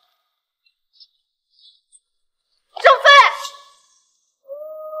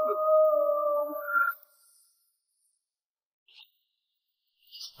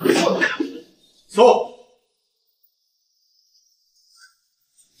郑飞，走。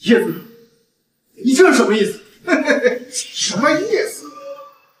叶子，你这是什么意思？什么意思？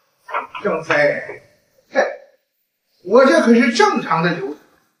郑飞，我这可是正常的流程，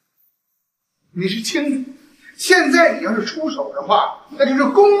你是清楚。现在你要是出手的话，那就是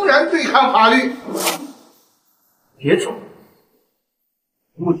公然对抗法律。别装，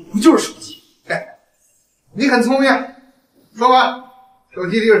目的不就是手机？你很聪明，说吧，手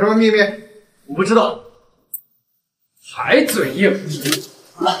机里有什么秘密？我不知道。还嘴硬。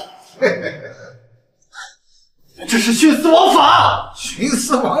这是徇私枉法！徇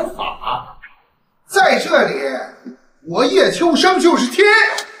私枉法！在这里，我叶秋生就是天，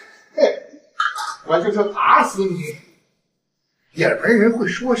我就是打死你，也没人会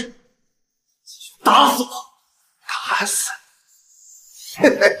说什么。打死我！打死！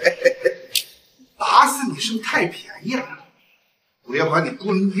打死你是不是太便宜了？我要把你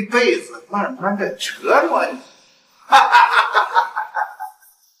蹲一辈子，慢慢的折磨你。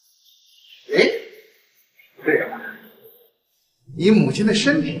哎，对了，你母亲的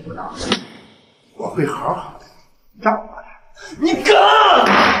身体不大，我会好好的照顾她。你敢！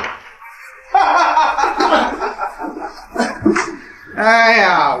哎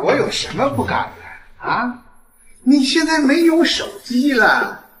呀，我有什么不敢的啊？你现在没有手机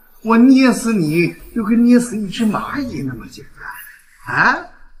了，我捏死你就跟捏死一只蚂蚁那么简单啊！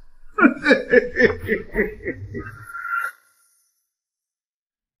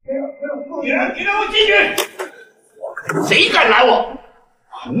你让我进去！谁敢拦我？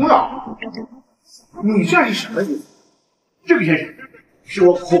洪老，你这是什么意思？郑先生是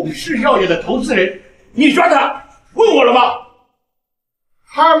我孔氏药业的投资人，你抓他问我了吗？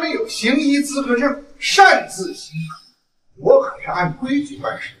他没有行医资格证，擅自行医，我可是按规矩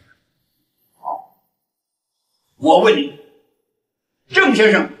办事的。好，我问你，郑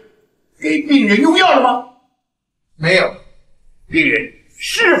先生给病人用药了吗？没有。病人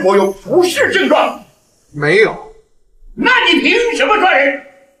是否有不适症状？没有。那你凭什么抓人？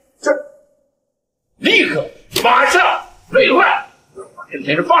这立刻马上退换，把郑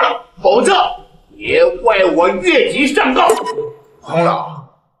先生放了，否则别怪我越级上告。洪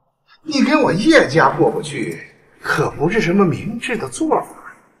老，你跟我叶家过不去，可不是什么明智的做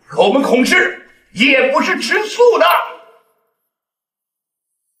法。可我们孔氏也不是吃素的。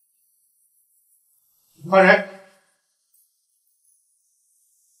放人。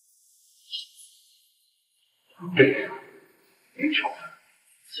这个你瞅着，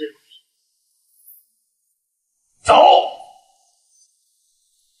走。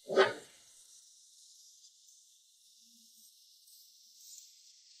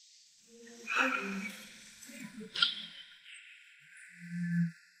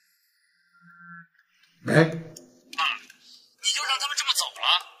哎，你就让他们这么走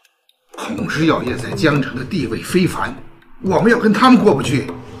了？孔氏药业在江城的地位非凡，我们要跟他们过不去，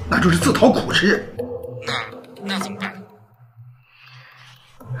那就是自讨苦吃。那怎么办？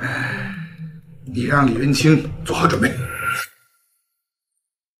你让李云清做好准备。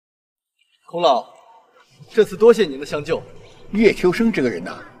孔老，这次多谢您的相救。叶秋生这个人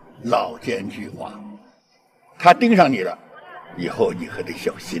呐，老奸巨猾，他盯上你了，以后你可得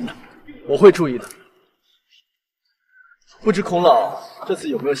小心呐。我会注意的。不知孔老这次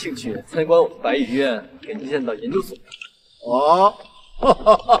有没有兴趣参观我们白羽院给您建的研究所？哦，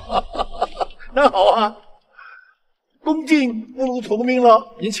那好啊，恭敬不如从命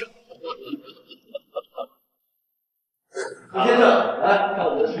了。您请。吴先生，来看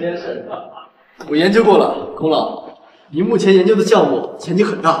我们的实验室。我研究过了，孔老，您目前研究的项目前景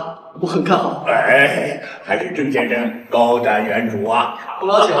很大，我很看好。哎，还是郑先生高瞻远瞩啊！孔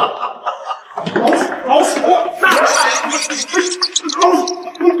老请。老鼠，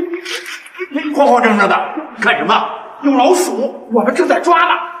慌慌张张的干什么？有老鼠，我们正在抓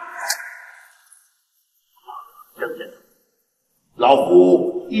呢。郑先生，老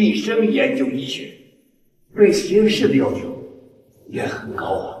胡一生研究医学，对实验室的要求也很高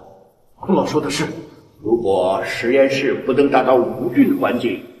啊。孔老说的是，如果实验室不能达到无菌环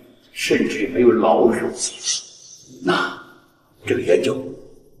境，甚至没有老鼠，那这个研究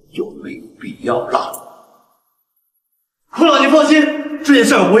就没有必要了。孔老，您放心，这件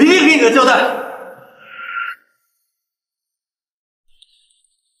事我一定给你个交代。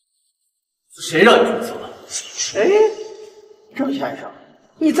谁让你这么做的？哎，郑先生，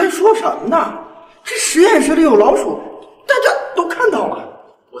你在说什么呢？这实验室里有老鼠，大家都看到了。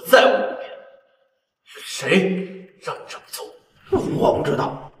我再问一遍，是谁让你这么做？我不知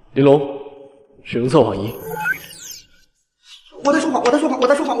道。玲珑，使用测谎仪。我在说谎，我在说谎，我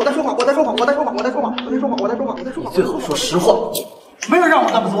在说谎，我在说谎，我在说谎，我在说谎，我在说谎，我在说谎，我在说谎，我在说谎。最好说实话。没人让我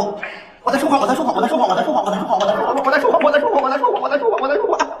这么做。我在说谎，我在说谎，我在说谎，我在说谎，我在说谎，我在说谎，我在说谎，我在说谎，我在说谎，我在说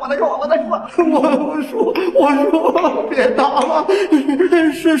谎，我在说谎，我在说谎，我在说谎。我说，别打了，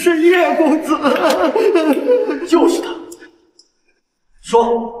是叶公子，就是他。说，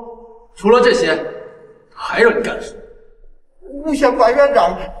除了这些，还让你干什么？诬陷白院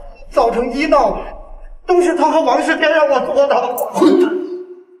长，造成医闹，都是他和王世天让我做的。混蛋！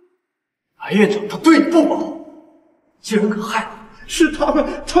白院长他对你不薄，竟然敢害我！是他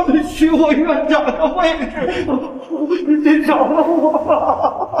们许我院长的位置，你饶了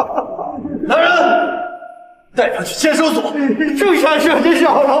我！来人，带他去监守所。郑先生，你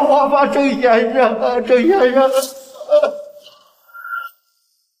饶了我吧，郑先生，郑先生。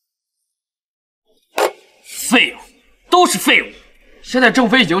废物，都是废物！现在郑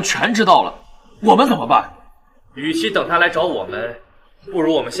飞已经全知道了，我们怎么办？与其等他来找我们，不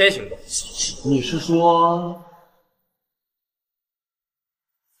如我们先行动。你是说？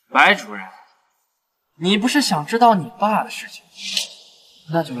白主任，你不是想知道你爸的事情，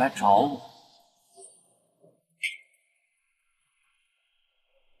那就来找我。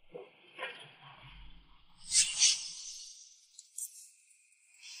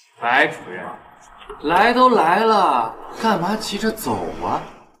白主任，来都来了，干嘛急着走啊？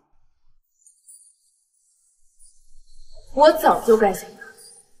我早就该想到，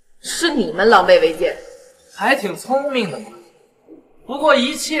是你们狼狈为奸，还挺聪明的嘛。不过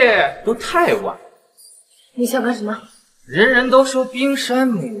一切都太晚。你想干什么？人人都说冰山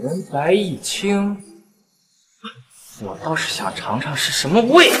美人白亦清，我倒是想尝尝是什么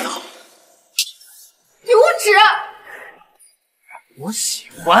味道。给我指！我喜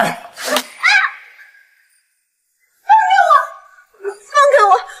欢。放开我！放开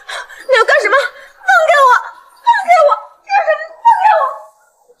我！你要干什么？放开我！放开我！干什么？放开我！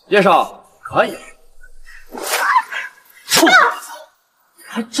叶少，可以。臭小子，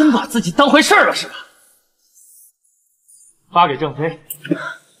还真把自己当回事了是吧？发给郑飞。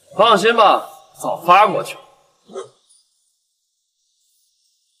放心吧，早发过去了。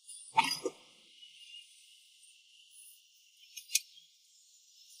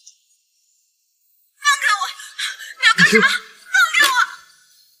放开我！你要干什么？放开我！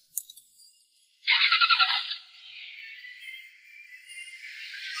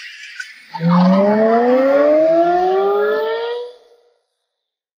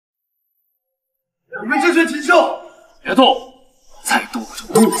你们这群禽兽！别动，再动我就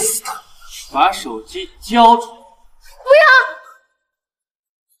弄死他！把手机交出来！不要！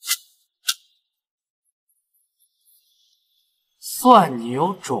算你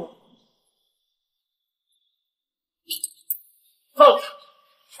有种！放他！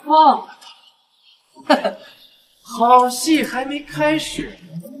放了他！好戏还没开始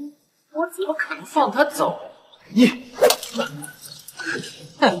呢，我怎么可能放他走？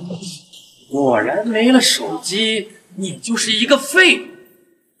哼，果然没了手机，你就是一个废物。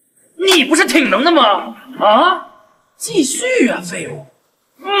你不是挺能的吗？啊，继续啊，废物！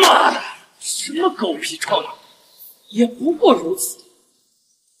妈的，什么狗屁超能力，也不过如此。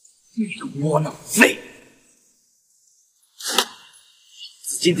你个窝囊废！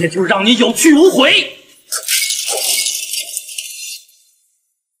今天就让你有去无回！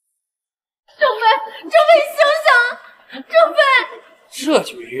郑飞，醒醒！郑飞，这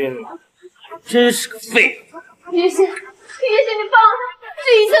就晕了，还真是个废物！叶心，你放开！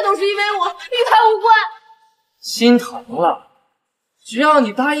这一切都是因为我，与他无关。心疼了，只要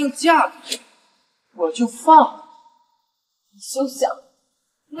你答应嫁给我，我就放你。休想！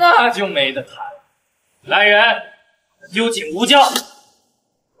那就没得谈。来人，有请吴教。我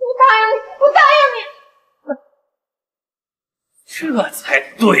答应你！这才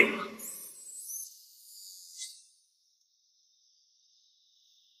对嘛！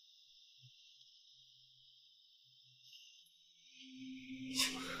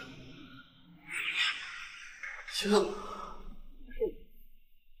行，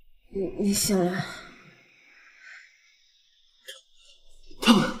你醒了。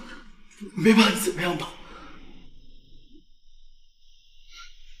他们没把你怎么样吧？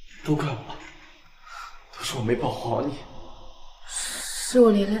都怪我，都是我没保护好你。是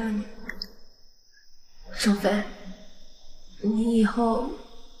我连累了你，郑飞，你以后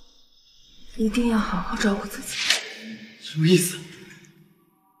一定要好好照顾自己。什么意思？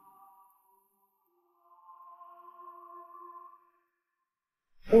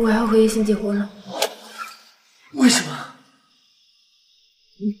我要和叶欣结婚了。为什么？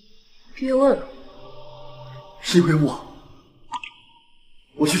别问了。是因为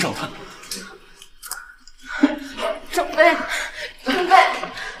我去找他。郑飞，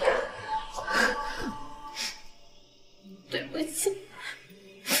对不起，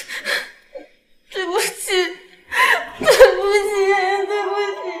对不起。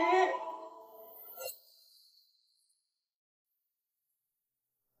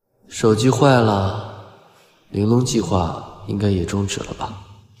手机坏了，玲珑计划应该也终止了吧？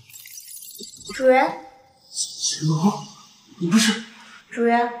主人，玲珑，你不是？主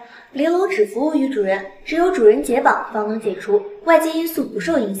人，玲珑只服务于主人，只有主人解绑方能解除，外界因素不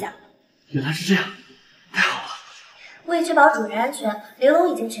受影响。原来是这样，太好了！为确保主人安全，玲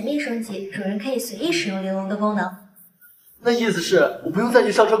珑已经全面升级，主人可以随意使用玲珑的功能。那意思是我不用再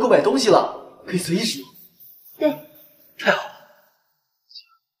去商城购买东西了，可以随意使用。对，太好了！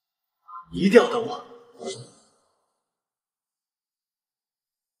你一定要等我。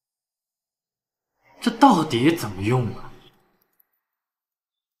这到底怎么用啊？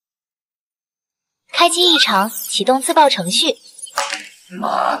开机异常，启动自爆程序。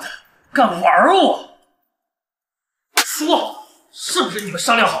妈的，敢玩我！说，是不是你们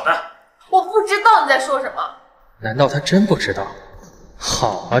商量好的？我不知道你在说什么。难道他真不知道？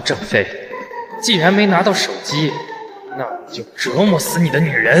好啊，郑飞，既然没拿到手机，那我就折磨死你的女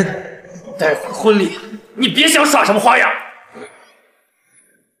人。待会儿婚礼，你别想耍什么花样。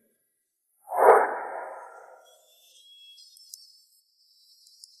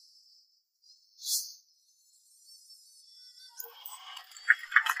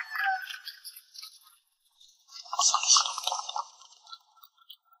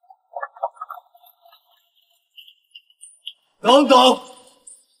等等，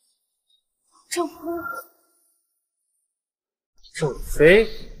郑飞，郑飞，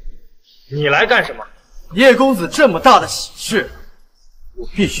你来干什么？叶公子这么大的喜事，我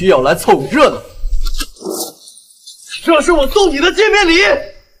必须要来凑个热闹。这是我送你的见面礼，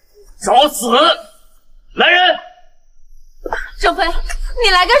找死！来人！郑飞，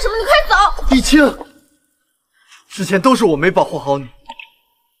你来干什么？你快走！易清，之前都是我没保护好你，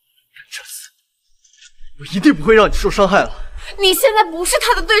这次我一定不会让你受伤害了。你现在不是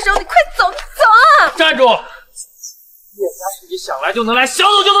他的对手，你快走，你走啊！站住！叶家是你想来就能来，想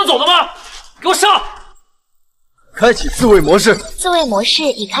走就能走的吗？给我上！开启自卫模式。自卫模式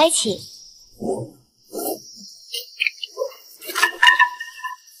已开启。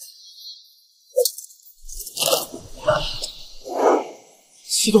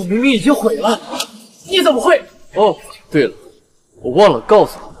系统明明已经毁了，你怎么会？哦，对了，我忘了告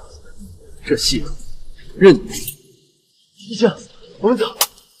诉你，这系统任你。一静，我们走。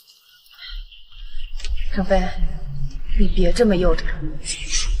郑飞，你别这么幼稚。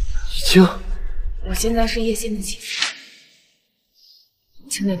一静，我现在是叶欣的妻子，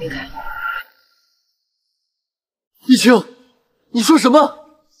请你离开。一清，你说什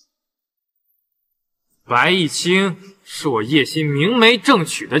么？白毅清是我叶欣明媒正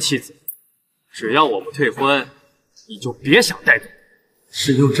娶的妻子，只要我不退婚，你就别想带走。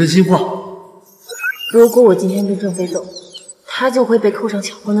是用真心话。如果我今天跟郑飞走，他就会被扣上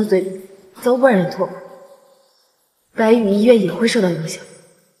抢婚的罪名，早晚认错。白羽医院也会受到影响，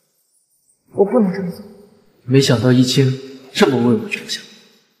我不能这么做。没想到一清这么为我着想。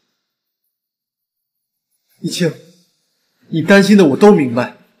一清，你担心的我都明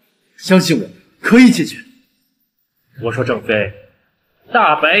白，相信我，可以解决。我说郑飞，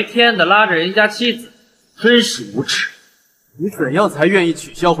大白天的拉着人家妻子，真是无耻！你怎样才愿意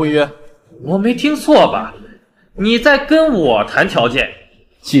取消婚约？我没听错吧？你在跟我谈条件？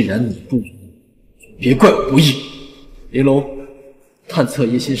既然你不愿意，别怪我不义。玲珑，探测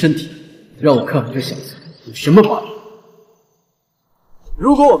叶心身体，让我看看这小子有什么把柄。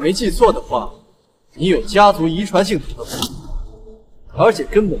如果我没记错的话，你有家族遗传性头疼，而且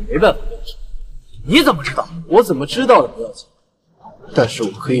根本没办法根治。你怎么知道？我怎么知道的不要紧，但是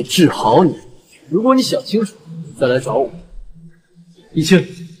我可以治好你。如果你想清楚，再来找我。一清，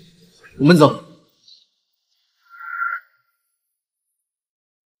我们走。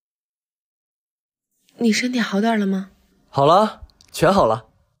你身体好点了吗？好了，全好了。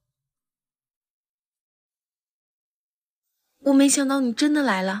我没想到你真的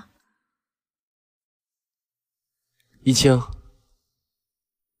来了。一清，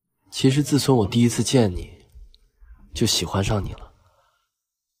其实自从我第一次见你，就喜欢上你了，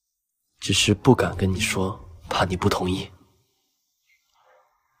只是不敢跟你说，怕你不同意。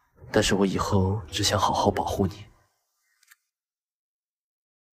但是我以后只想好好保护你。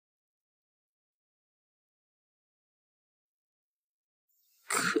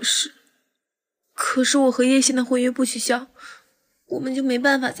可是我和叶欣的婚约不取消，我们就没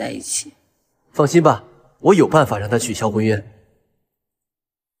办法在一起。放心吧，我有办法让他取消婚约。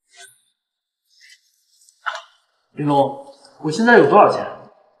玲珑，我现在有多少钱？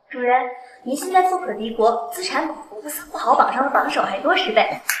主人，您现在富可敌国，资产比福布斯富豪榜上的榜首还多10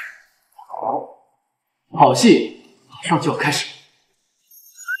倍。好戏马上就要开始。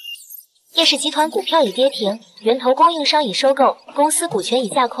叶氏集团股票已跌停，源头供应商已收购，公司股权已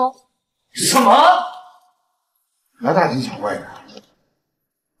架空。什么？那大惊小怪的。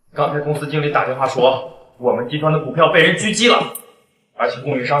刚才公司经理打电话说，我们集团的股票被人狙击了，而且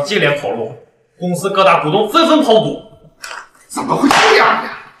供应商接连跑路，公司各大股东纷纷抛股。怎么会这样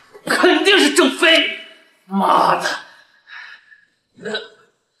呀？肯定是郑飞！妈的！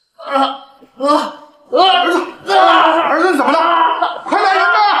儿子怎么了？快来人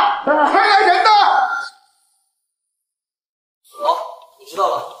呐！快来人呐！好，我知道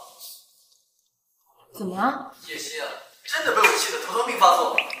了。怎么了？叶欣啊，真的被我气得头疼病发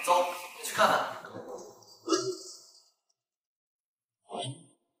作了。走，我去看看。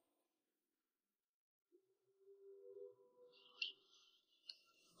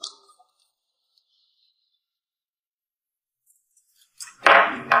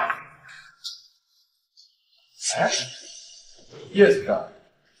哎，叶组长，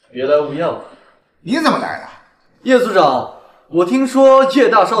别来无恙吧？你怎么来了？叶组长，我听说叶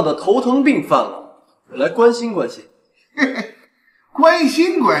大少的头疼病犯了，我来关心关心。关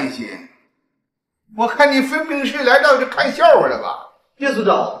心关心，我看你分明是来到这看笑话的吧？叶组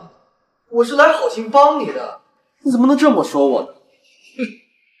长，我是来好心帮你的，你怎么能这么说我呢？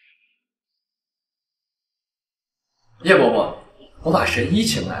叶伯伯，我把神医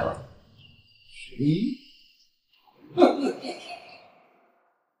请来了。神医？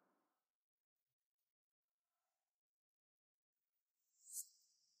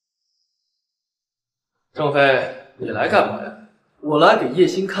郑飞，你来干嘛呀？我来给叶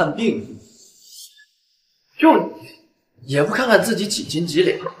欣看病。就你，也不看看自己几斤几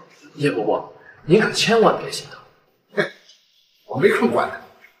两。叶伯伯，您可千万别心疼。我没看惯他。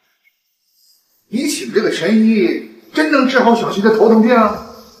你请这个神医，真能治好小溪的头疼病？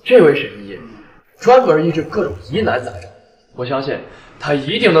这位神医专门医治各种疑难杂症，我相信他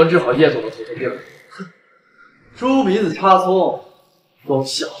一定能治好叶总的头疼病。猪鼻子插葱，装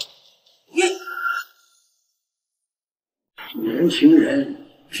小。年轻人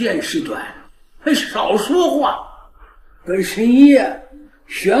见识短，还少说话。本神医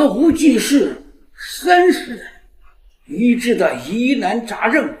悬壶济世30载，医治的疑难杂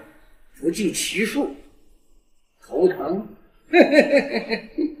症不计其数。头疼，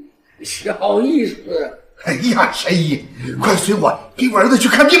小意思。哎呀，神医，快随我给我儿子去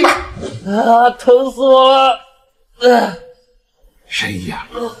看病吧！疼死我了！神医啊，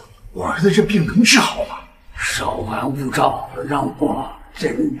我儿子这病能治好吗？稍安勿躁，让我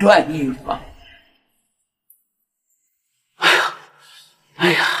诊断一番。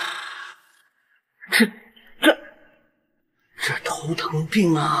哎呀，这头疼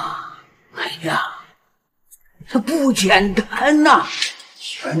病啊，哎，呀，这不简单呐！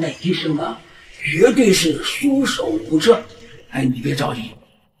而那医生啊，绝对是束手无策。哎，你别着急，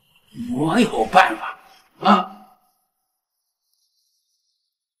我有办法啊！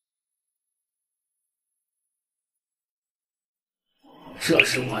这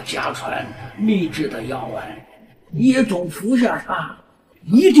是我家传秘制的药丸，叶总服下它，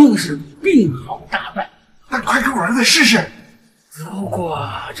一定是病好大败。那快给我儿子试试。不过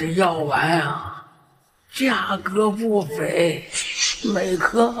这药丸啊，价格不菲，每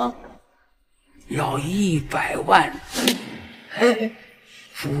颗要100万。哎，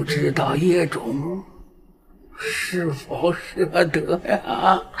不知道叶总是否舍得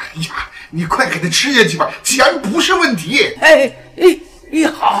呀？哎呀，你快给他吃下去吧，钱不是问题。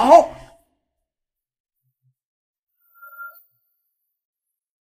好。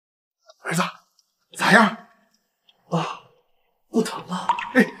儿子，咋样？啊，不疼了。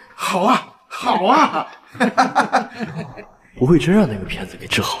哎，好啊，好啊。不会真让那个骗子给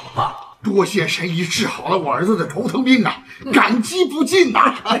治好了吧？多谢神医治好了我儿子的头疼病啊，感激不尽呐！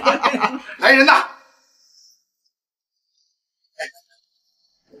来人呐！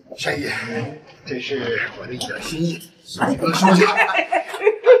神医，这是我的一点心意，你不能收下。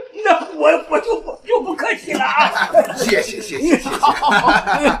那我就不客气了啊！谢谢。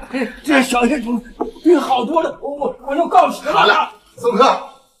这小叶总病好多了，我就告辞了。好了，送客。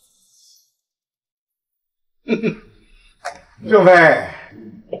郑飞，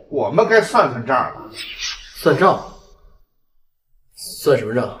我们该算算账了。算账？算什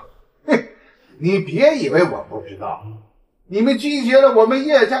么账？你别以为我不知道，你们拒绝了我们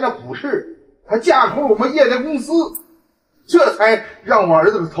叶家的股市，还架空我们叶家公司，这才让我儿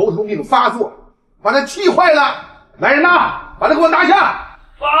子的头疼病发作，把他气坏了。来人呐，把他给我拿下！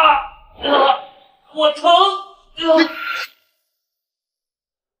我疼。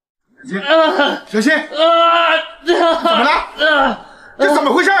小心！怎么了？这怎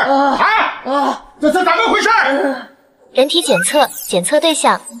么回事？这怎么回事？人体检测，检测对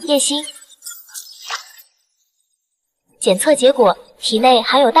象叶星。检测结果，体内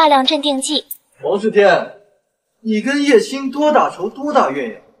含有大量镇定剂。王世天，你跟叶星多大仇多大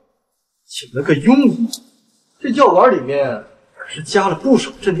怨呀？请了个庸医，这药丸里面可是加了不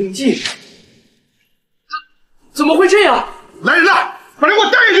少镇定剂。怎么会这样？来人了，把人给我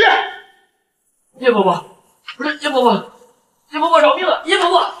带下去！叶伯伯，不是叶伯伯，叶伯伯饶命了！叶伯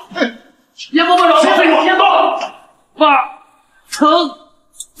伯，叶伯伯饶命了！叶伯伯，爸，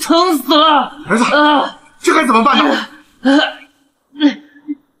疼死了！儿子，这该怎么办呢？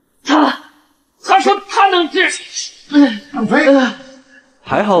他说他能治。郑飞，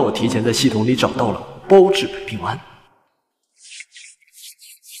还好我提前在系统里找到了包治百病丸。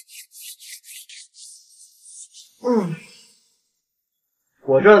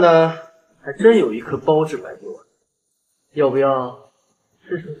我这儿呢还真有一颗包治百病丸，要不要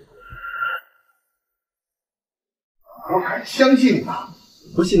试试？我敢相信你吗？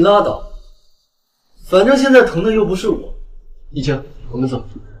不信拉倒，反正现在疼的又不是我。一清，我们走。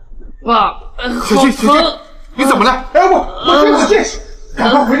爸，小心，你怎么了？哎，我信，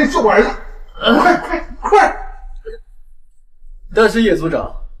赶快回来救我儿子！快！但是叶组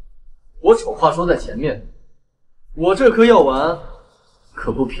长，我丑话说在前面，我这颗药丸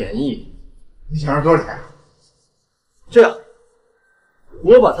可不便宜。你想要多少钱？这样，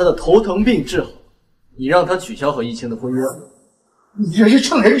我把他的头疼病治好，你让他取消和一清的婚约。你这是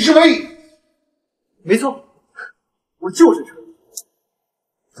乘人之危。没错，我就是这。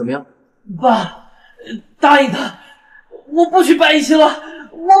怎么样？爸，答应他，我不娶白一清了，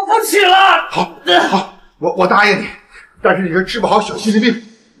我不娶了。好，我答应你，但是你这治不好小希的病，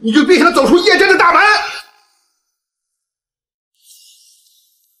你就别想走出叶家的大门。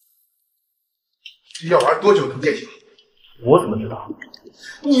这药丸多久能见效？我怎么知道？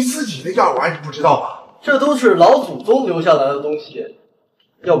你自己的药丸你不知道吧？这都是老祖宗留下来的东西，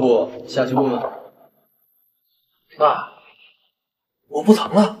要不下去问问？爸，我不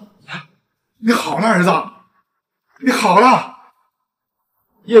疼了。你好了，儿子，你好了。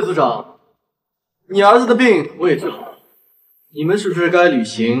叶组长，你儿子的病我也治好了，你们是不是该履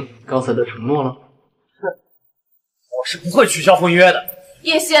行刚才的承诺了？我是不会取消婚约的。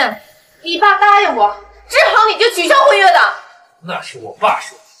叶欣，你爸答应我，治好你就取消婚约的。那是我爸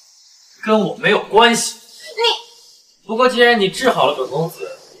说的，跟我没有关系。不过既然你治好了本公子，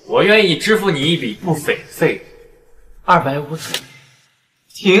我愿意支付你一笔不菲的费用，250，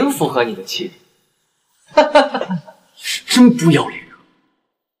挺符合你的气质。是真不要脸啊！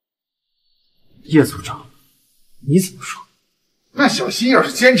叶组长，你怎么说？那小新要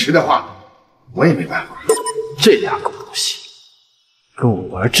是坚持的话，我也没办法。这俩狗东西，跟我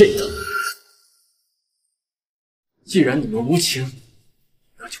玩这套。既然你们无情，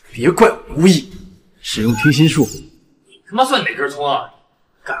那就别怪我无义。使用听心术，你他妈算哪根葱啊？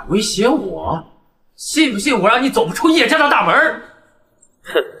敢威胁我？信不信我让你走不出叶家的大门？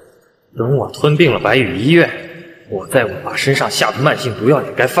哼！等我吞并了白羽医院，我再问把身上下的慢性毒药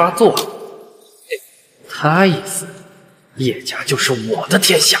也该发作了。他一死，叶家就是我的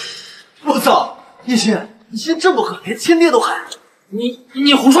天下。我操！叶轩，你心这么狠，连亲爹都害。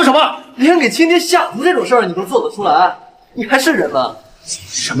你胡说什么？连给亲爹下毒这种事儿你都做得出来，你还是人吗？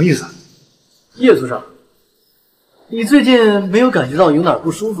什么意思？叶组长，你最近没有感觉到有哪儿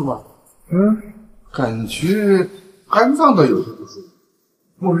不舒服吗？感觉肝脏都有些不舒服，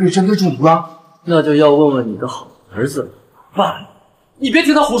莫非真的中毒了？那就要问问你的好儿子了。爸，你别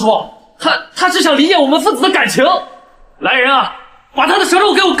听他胡说，他是想离间我们父子的感情。来人啊，把他的舌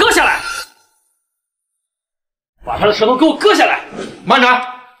头给我割下来！把他的舌头给我割下来！慢着，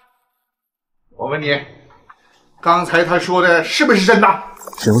我问你，刚才他说的是不是真的？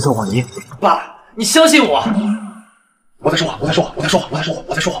使用测谎仪。爸，你相信我。我在说话，我在说话，我在说话，我在说话，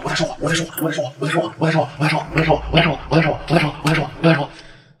我在说话，我在说话，我在说话，我在说话，我在说话，我在说话，我在说话，我在说话，我在说话，我在说话，我在说话，我在说话，我在说话，我在说话，我在说话。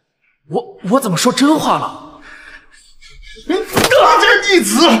我怎么说真话了？这个逆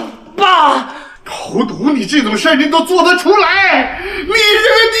子！爸，投毒你这种事儿你都做得出来？你这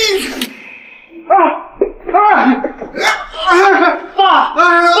个逆……爸！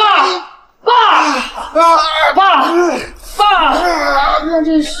那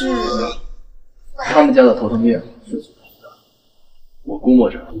这是他们家的头疼病是怎么来的？我估摸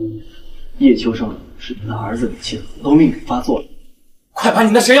着叶秋生是他儿子李庆头疼病给发作了。快把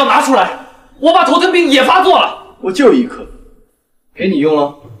你的神药拿出来！我把头疼病也发作了。我就一颗，给你用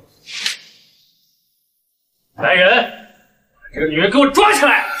了。来人，把这个女人给我抓起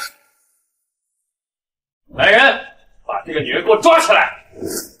来！来人，把这个女人给我抓起来！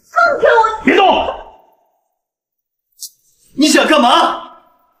放开我！别动！你想干嘛？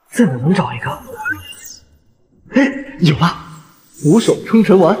在哪能找一个？哎，有了！五手冲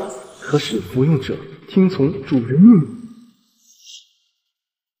神丸，可使服用者听从主人命令。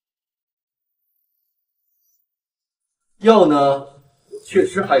药呢？确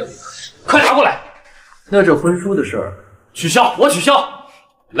实还有一个，快拿过来！那这婚书的事儿取消，我取消。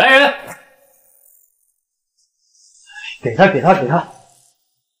来人，给他，给他，给他。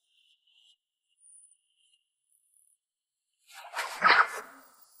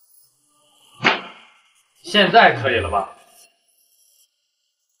现在可以了吧？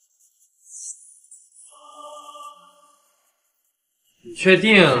你确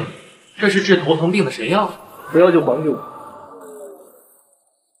定这是治头疼病的神药？不要就还给我。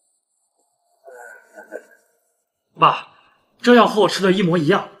爸，这药和我吃的一模一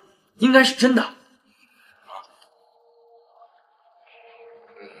样，应该是真的。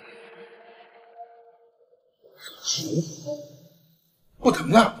不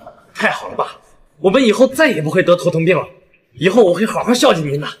疼啊！太好了，爸，我们以后再也不会得头疼病了。以后我会好好孝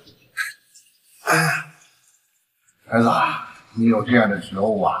敬您的。孩子，你有这样的觉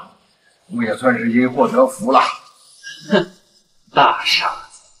悟啊，我也算是因祸得福了。哼，大傻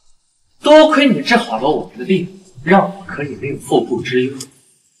子，多亏你治好了我们的病，让我可以没有后顾之忧。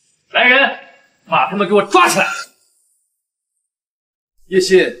来人，把他们给我抓起来！叶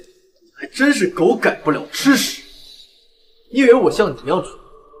欣，还真是狗改不了吃屎。你以为我像你一样蠢，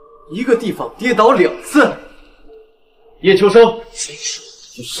一个地方跌倒2次？叶秋生，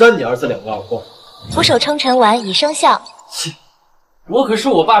去扇你儿子2个耳光！徒手冲神丸已生效。切，我可是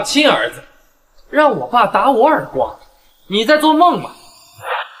我爸亲儿子，让我爸打我耳光，你在做梦吧？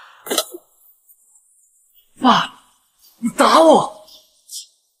爸，你打我！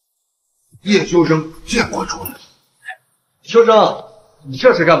叶秋生见过主人。秋生，你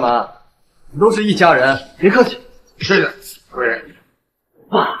这是干嘛？你都是一家人，别客气。是的，主人。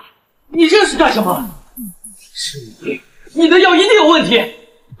爸，你这是干什么？是你的药一定有问题！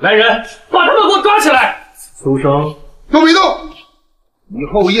来人，把他们给我抓起来！秋生，都别动！以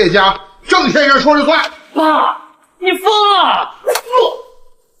后叶家郑先生说了算。爸，你疯了！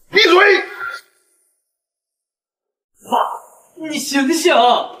闭嘴！爸，你醒醒！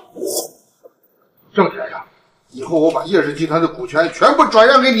郑先生，以后我把叶氏集团的股权全部转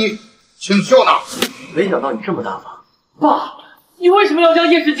让给你，请笑纳。没想到你这么大方。爸，你为什么要将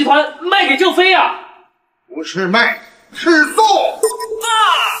叶氏集团卖给郑飞呀？不是卖，是送。爸，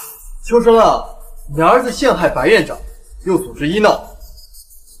秋生啊，你儿子陷害白院长，又组织医闹，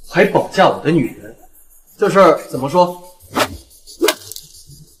还绑架我的女人，这事儿怎么说？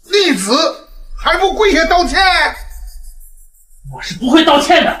逆子还不跪下道歉？我是不会道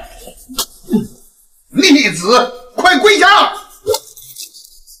歉的。逆子，快跪下！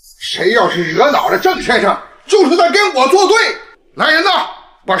谁要是惹恼了郑先生，就是在跟我作对。来人呐，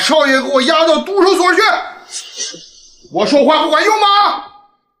把少爷给我押到督守所去。我说话不管用吗？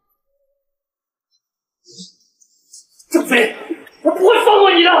郑飞，我不会放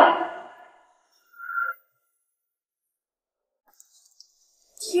过你的。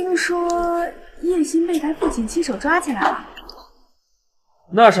听说叶欣被他父亲亲手抓起来了。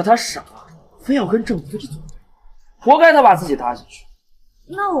那是他傻，非要跟郑飞作对，活该他把自己搭进去。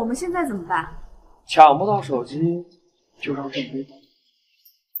那我们现在怎么办？抢不到手机，就让郑飞当。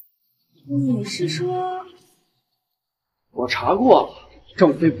你是说？我查过了，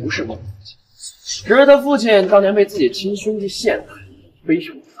郑飞不是孟父亲，只是他父亲当年被自己亲兄弟陷害，背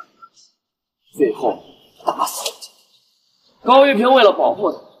上了反叛，最后打死了。高玉平为了保护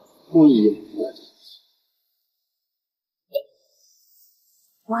他，故意掩护了。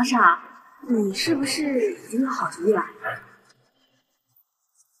王少，你是不是已经有好主意了？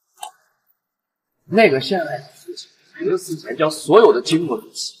那个陷害的父亲临死前将所有的经过都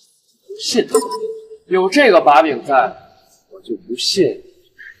写，不信他。有这个把柄在，我就不信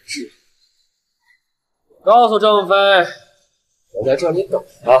是。告诉郑飞，我在这里等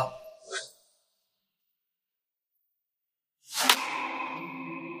他。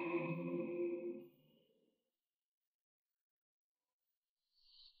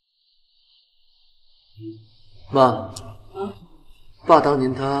妈，爸当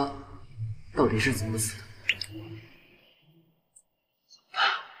年他到底是怎么死的？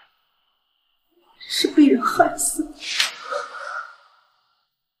是被人害死的。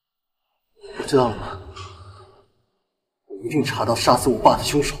我知道了，妈，我一定查到杀死我爸的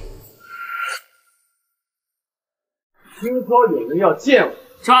凶手。听说有人要见我，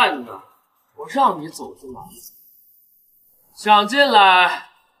站着，我让你走就来。想进来，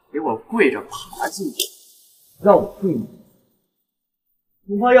给我跪着爬进去。让我跪你，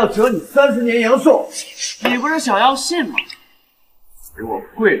恐怕要折你30年阳寿。你不是想要信吗？给我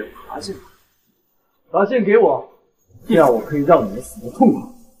跪着爬进来，把信给我，这样我可以让你们死得痛快。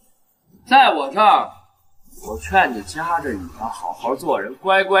在我这儿，我劝你夹着尾巴好好做人，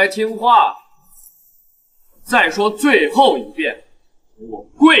乖乖听话。再说最后一遍，给我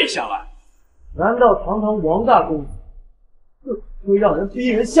跪下来！难道堂堂王大公子就只会让人逼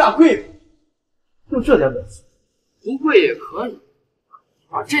人下跪吗？就这点本事？不跪也可以，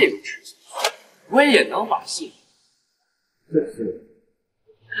把这个吃下去，我也能把信。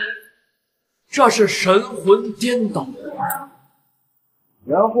这是神魂颠倒的玩意，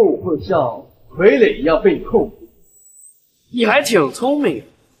然后我会像傀儡一样被你控制。你还挺聪明，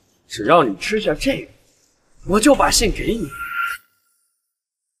只要你吃下这个，我就把信给你。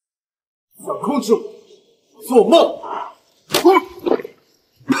想控制我，做梦！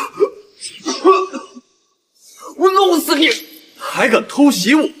我弄死你！还敢偷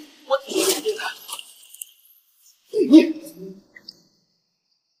袭我！你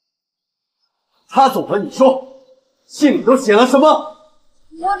他走了，你说信里都写了什么？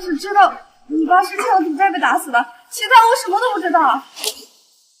我只知道你爸是枪主债被打死的，其他我什么都不知道，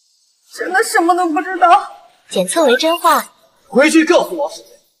真的什么都不知道。检测为真话。回去告诉王世杰，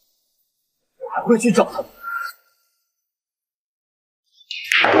我还会去找他的。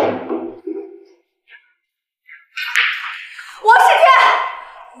王世杰，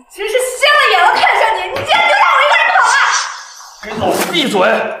你真是瞎了眼了，看上你，你竟然就让我一个人跑啊！给老子闭嘴！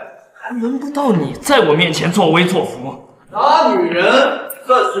还轮不到你在我面前作威作福。打女人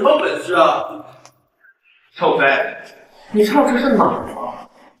算什么本事啊？臭飞，你知道这是哪儿吗？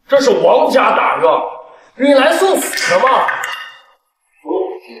这是王家大院，你来送死的吗？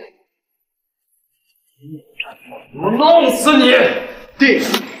我弄死你！定。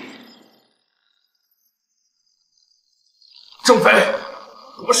郑飞，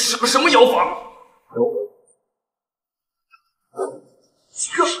我使个什么妖法？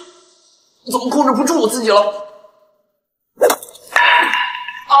我怎么控制不住我自己了？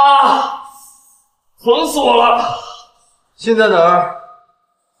啊！疼死我了！信在哪儿？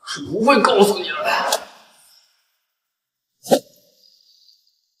是不会告诉你的。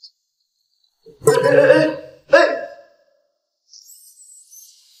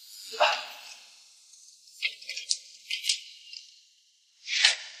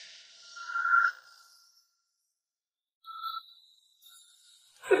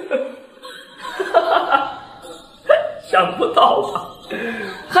想不到吧？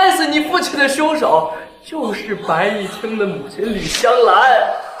害死你父亲的凶手就是白玉清的母亲李香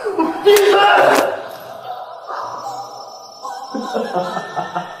兰。闭嘴！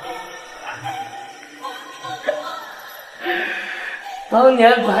当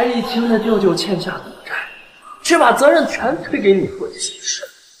年白玉清的舅舅欠下赌债，却把责任全推给你父亲。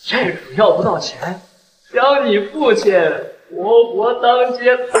这个要不到钱，将你父亲活活当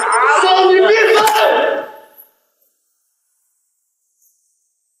街打到你闭嘴！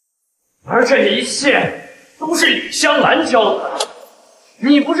而这一切都是李香兰教的。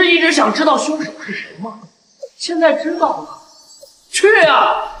你不是一直想知道凶手是谁吗？现在知道了，去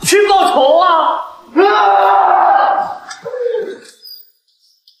啊，去报仇啊！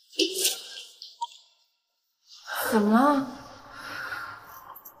怎么了？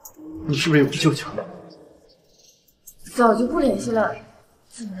你是不是有个舅舅？早就不联系了，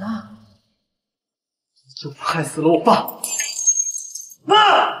怎么了？就害死了我爸！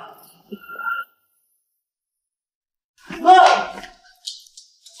妈！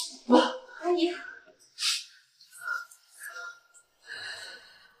阿姨，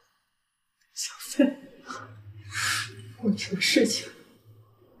小飞，过去的事情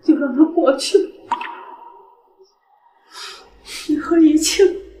就让它过去了。你和怡清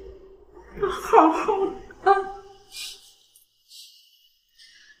要好好的啊！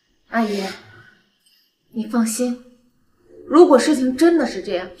阿姨，你放心，如果事情真的是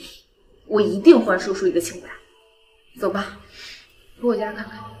这样，我一定还叔叔一个清白。走吧，回我家看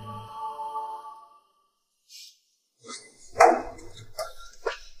看。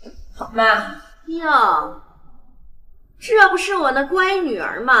妈，哟，这不是我那乖女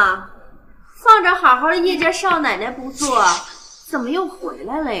儿吗？放着好好的叶家少奶奶不做，怎么又回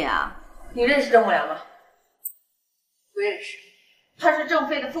来了呀？你认识郑国良吗？不认识，他是郑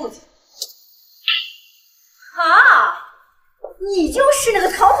飞的父亲。啊，你就是那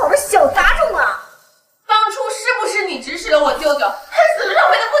个逃跑的小杂种啊！当初是不是你指使了我舅舅，害死了郑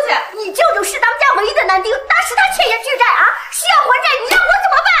飞的父亲？你舅舅是当家唯一的男丁，当时他欠下巨债啊，是要还债，你让我怎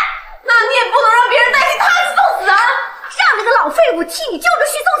么办？那你也不能让别人代替他去送死啊！让那个老废物替你舅舅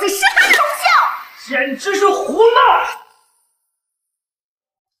去送死是他的荣幸，简直是胡闹！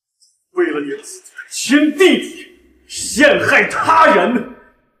为了你自己的亲弟弟陷害他人，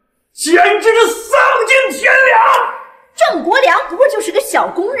简直是丧尽天良！郑国良不过就是个小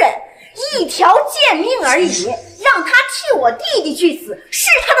工人，一条贱命而已，让他替我弟弟去死是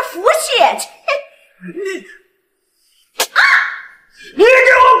他的福气。你给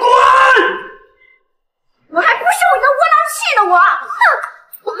我滚！我还不受你的窝囊气呢！我，哼！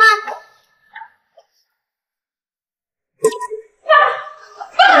妈。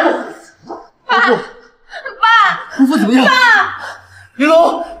伯父怎么样？云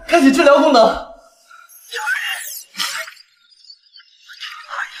龙，开启治疗功能。阿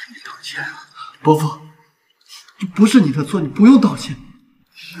姨，你道歉啊！伯父，这不是你的错，你不用道歉。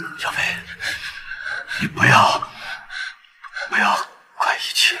小飞，你不要怪怡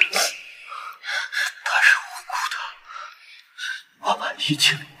清，她是无辜的。我把怡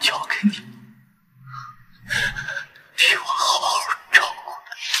清交给你，替我好好照顾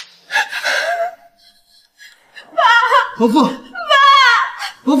她。伯父，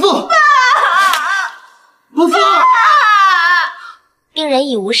伯父，伯父，病人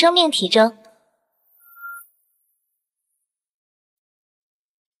已无生命体征。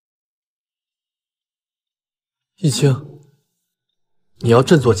易清，你要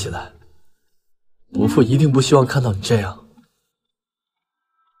振作起来，伯父一定不希望看到你这样。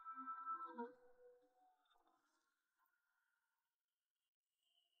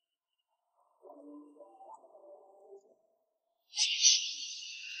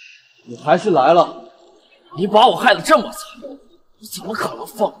你还是来了，你把我害得这么惨，我怎么可能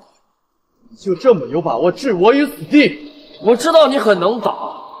放过你？就这么有把握置我于死地？我知道你很能打，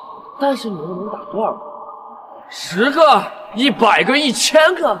但是你又能打多少个？10个、100个、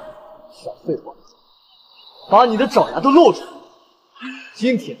1000个？少废话，把你的爪牙都露出来！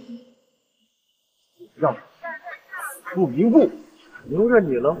今天让我死不瞑目，留着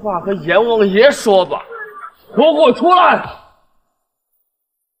你的话和阎王爷说吧。给我出来！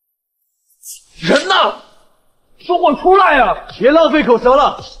人呢？给我出来呀！别浪费口舌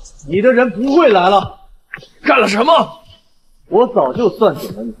了，你的人不会来了。干了什么？我早就算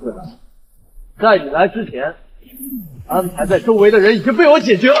准了你会来，在你来之前，安排在周围的人已经被我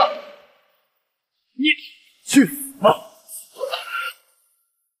解决了。你去死吧！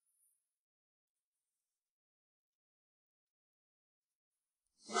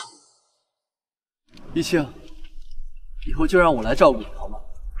一清，以后就让我来照顾你好吗？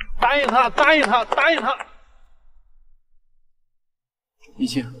答应他，答应他，答应他！一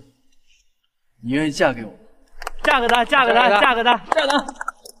清，你愿意嫁给我？嫁给他，嫁给他，嫁给他，嫁给他！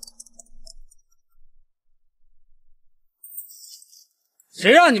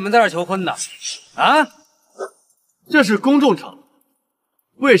谁让你们在这儿求婚的？啊？这是公众场合，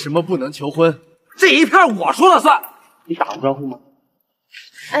为什么不能求婚？这一片我说了算。你打过招呼吗？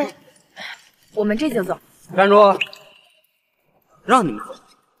哎，我们这就走。站住！让你们走。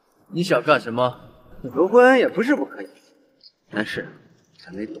你想干什么？求婚也不是不可以，但是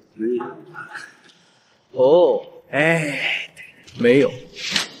还没懂对。哦，哎，没有。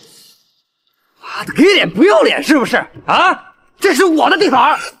妈的，给脸不要脸是不是？啊，这是我的地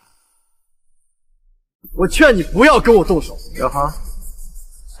盘。我劝你不要跟我动手，小航。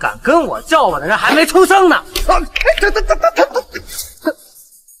敢跟我叫我的人还没出生呢！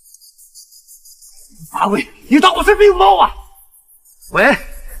阿伟，你当我是病猫啊？喂，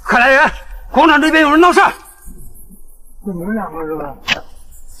快来人！广场这边有人闹事儿。就你们两个是吧？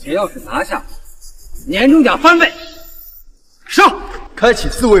谁要是拿下，年终奖翻倍。上，开启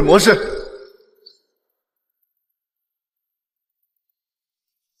自卫模式。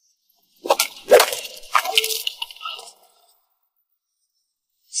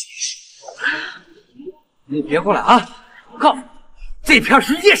你别过来啊！我告诉你，这片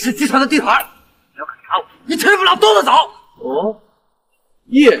是叶氏集团的地盘，你要敢打我，你吃不了兜着走。哦，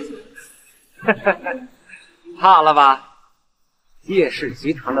叶子，怕了吧？叶氏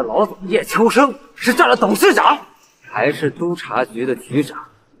集团的老总叶秋生是这儿的董事长，还是督察局的局长。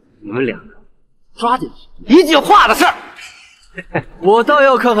你们两个抓进去，一句话的事儿。我倒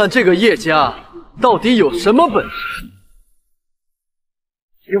要看看这个叶家到底有什么本事。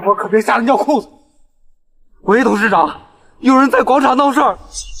一会儿可别吓得尿裤子。喂，董事长，有人在广场闹事儿。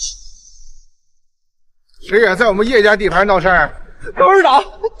谁敢在我们叶家地盘闹事儿？董事长，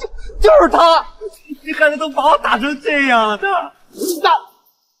就是他！你看他都把我打成这样的，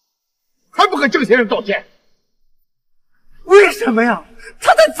还不和郑先生道歉？为什么呀？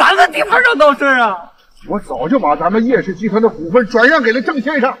他在咱们地盘上闹事儿啊！我早就把咱们叶氏集团的股份转让给了郑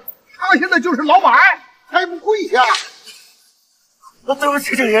先生，他现在就是老板，还不跪下？对不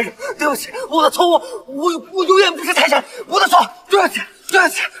起，郑先生，对不起，我的错误，我永远不是财神，我的错，对不起，对不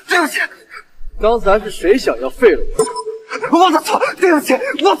起，对不起。刚才是谁想要废了我？我的错，对不起，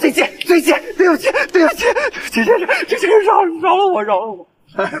我最贱，对不起，对不起，郑先生，郑先生饶了我，饶了我。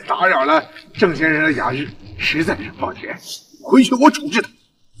打扰了郑先生的雅日，实在是抱歉，回去我处置他。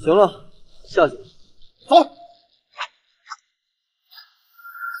行了，下去。走。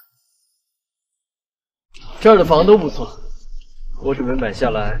这儿的房都不错。我准备买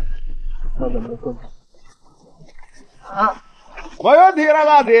下来，看能不能更好。啊，没问题了，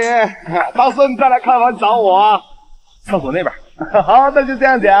老弟，到时候你再来看完找我。厕所那边。好，那就这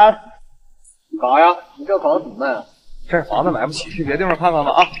样讲。搞呀，你这房子怎么卖啊？这房子买不起，去别地方看看吧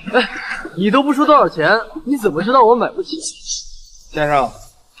啊！哎，你都不说多少钱，你怎么知道我买不起？先生，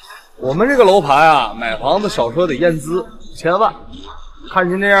我们这个楼盘啊，买房子少说得验资5000万，看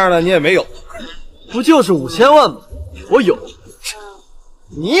您这样的，你也没有。不就是5000万吗？我有。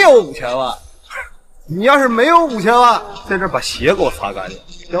你有5000万，你要是没有5000万，在这把鞋给我擦干净，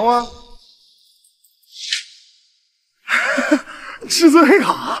行吗？至尊黑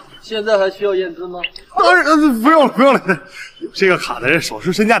卡，现在还需要验资吗？当然不用了，不用了。有这个卡的人，手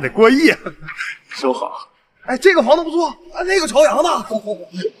术身价得过亿啊！收好。哎，这个房子不错，啊，那个朝阳的，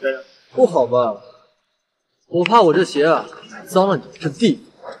不好吧？我怕我这鞋啊脏了你这地。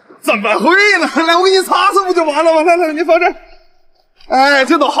怎么会呢？来，我给你擦擦不就完了吗？来，你放这儿。哎，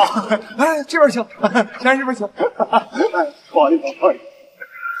这都好。哎，这边行，先这边行。不好意思，不好意思。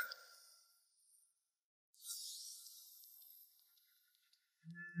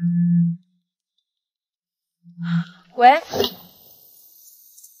喂。啊！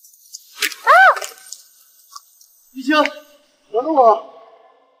雨清，等等我。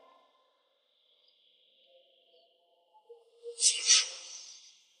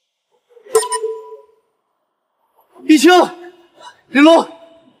一清，林龙，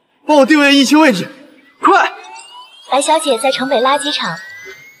帮我定位一清位置，快！白小姐在城北垃圾场。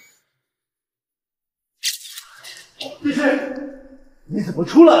一清，你怎么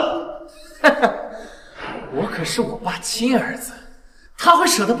出来了？我可是我爸亲儿子，他会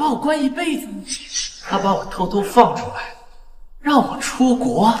舍得把我关一辈子吗？他把我偷偷放出来，让我出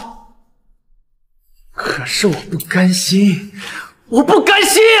国。可是我不甘心，我不甘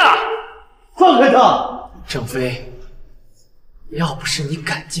心啊！放开他！郑飞，要不是你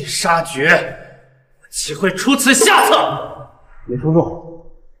赶尽杀绝，我岂会出此下策？别冲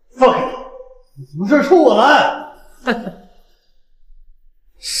动，放开他！有什么事冲我来！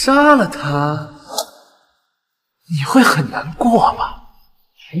杀了他，你会很难过吧？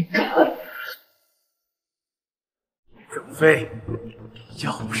你敢！郑飞，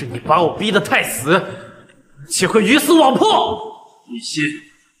要不是你把我逼得太死，岂会鱼死网破？雨欣，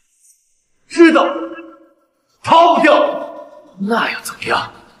知道逃不掉。那又怎么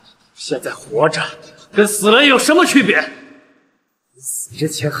样？现在活着跟死了有什么区别？死之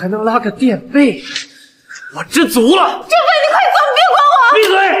前还能拉个垫背，我知足了。正飞，你快走，别管我！闭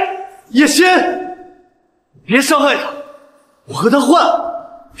嘴！叶心，别伤害他，我和他换。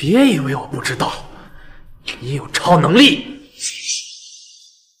别以为我不知道，你有超能力。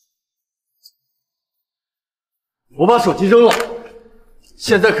我把手机扔了，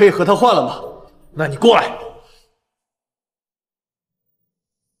现在可以和他换了吗？那你过来。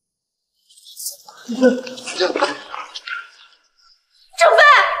正飞，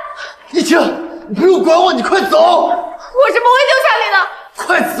一清，你不用管我，你快走！我是不会丢下你的。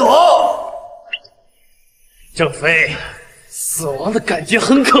快走！正飞，死亡的感觉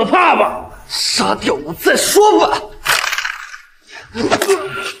很可怕吧？杀掉我再说吧。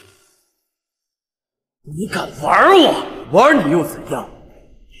你敢玩我？玩你又怎样？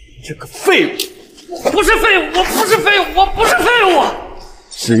这个废物！我不是废物，我不是废物，我不是废物！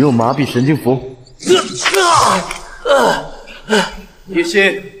使用麻痹神经符。叶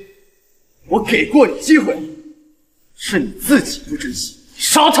心，我给过你机会，是你自己不珍惜。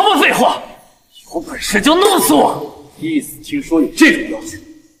少他妈废话！有本事就弄死我！意思听说有这种要求，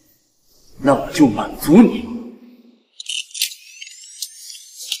那我就满足你。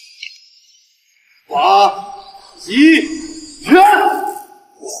八极拳！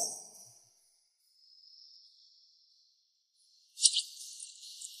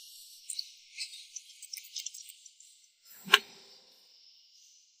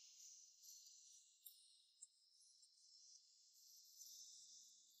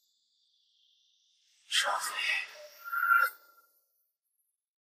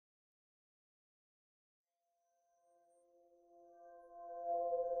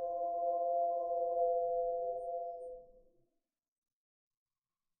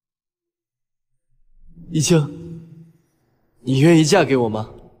一清，你愿意嫁给我吗？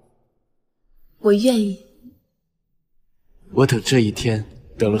我愿意。我等这一天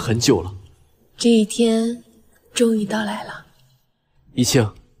等了很久了，这一天终于到来了。一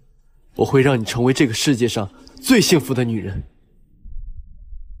清，我会让你成为这个世界上最幸福的女人。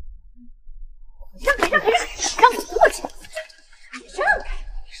让开，让开，让开，让我过去！让开！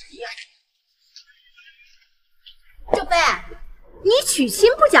正飞，你娶亲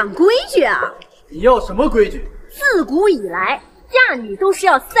不讲规矩啊！你要什么规矩？自古以来，嫁女都是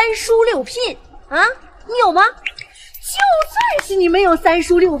要3书6聘啊，你有吗？就算是你没有3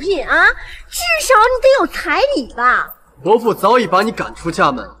书6聘啊，至少你得有彩礼吧？伯父早已把你赶出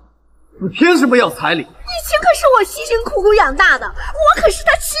家门，你凭什么要彩礼？一清可是我辛辛苦苦养大的，我可是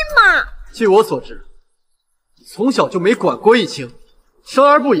他亲妈。据我所知，你从小就没管过一清，生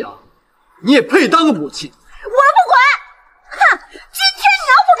而不养，你也配当个母亲？我不管！哼，今天你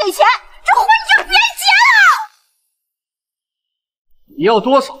要不给钱，这婚就别结了！你要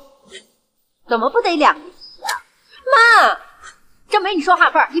多少？怎么不得2个亿啊？妈，这没你说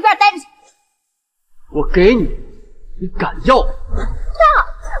话份儿，一边待着去。我给你，你敢要？那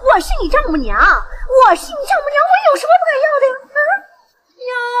我是你丈母娘，我是你丈母娘，我有什么不敢要的呀？啊！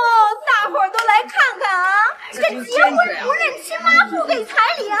哟，大伙儿都来看看啊！这结婚不认亲妈，不给彩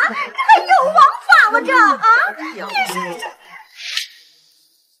礼啊，这还有王法吗？这啊，也是这。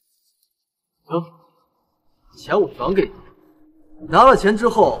行，钱我转给你，拿了钱之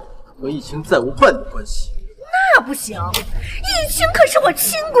后和一清再无半点关系。那不行，一清可是我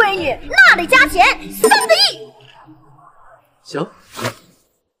亲闺女，那得加钱3个亿。行。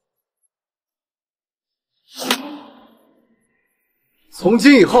从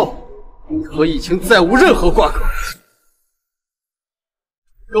今以后，你和一清再无任何挂钩。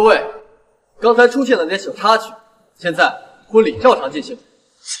各位，刚才出现了点小插曲，现在婚礼照常进行。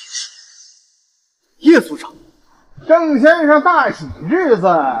叶组长，郑先生大喜日子，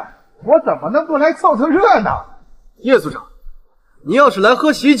我怎么能不来凑凑热闹？叶组长，你要是来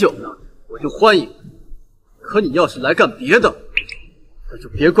喝喜酒呢，我就欢迎；可你要是来干别的，那就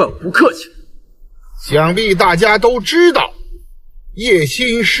别怪我不客气了。想必大家都知道，叶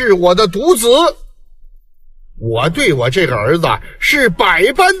欣是我的独子，我对我这个儿子是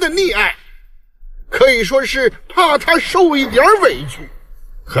百般的溺爱，可以说是怕他受一点委屈。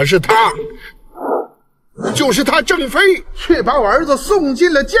可是他郑飞，却把我儿子送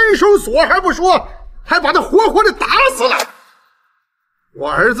进了监守所，还不说，还把他活活的打死了。我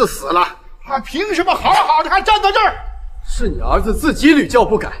儿子死了，他凭什么好好的还站在这儿？是你儿子自己屡教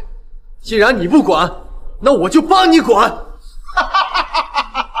不改，既然你不管，那我就帮你管。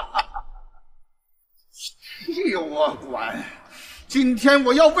替我管！今天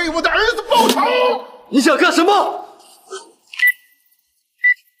我要为我的儿子报仇！你想干什么？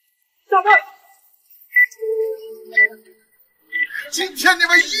大妹，今天你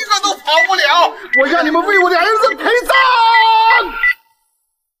们一个都跑不了！我让你们为我的儿子陪葬！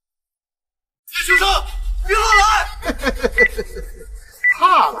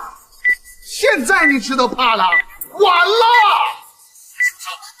你知道怕了，晚了。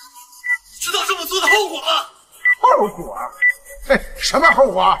知道这么做的后果吗？后果？哎，什么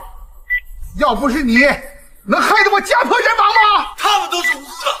后果？要不是你，能害得我家破人亡吗？他们都是无辜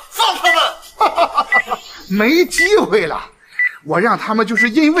的，放他们！没机会了，我让他们就是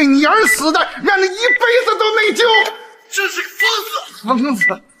因为你而死的，让你一辈子都没救。这是个疯子！疯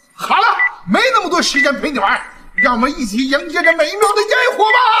子！好了，没那么多时间陪你玩，让我们一起迎接这美妙的烟火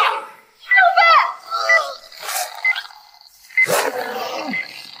吧！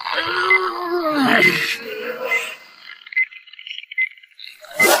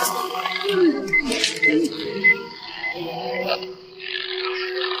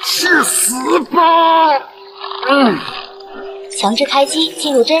去死吧！强制开机，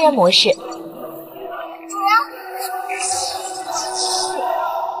进入真人模式。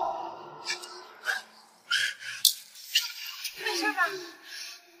没事吧？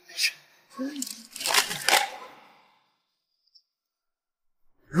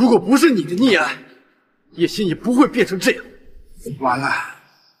如果不是你的溺爱，叶欣也不会变成这样。完了，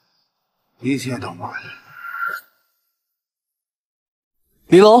一切都完了。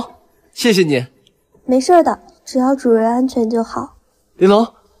玲珑，谢谢你。没事的，只要主人安全就好。玲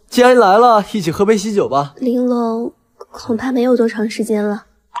珑，既然来了，一起喝杯喜酒吧。玲珑恐怕没有多长时间了。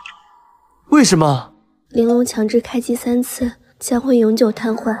为什么？玲珑强制开机3次，将会永久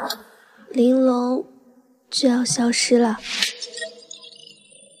瘫痪，玲珑就要消失了。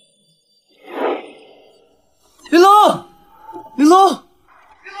玲珑，玲珑，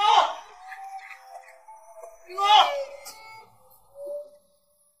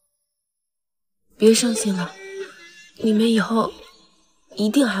别伤心了，你们以后一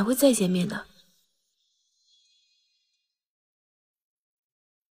定还会再见面的。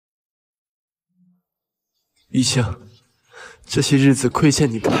玉清，这些日子亏欠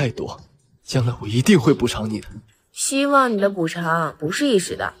你太多，将来我一定会补偿你的。希望你的补偿不是一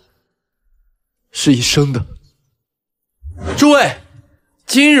时的，是一生的。诸位，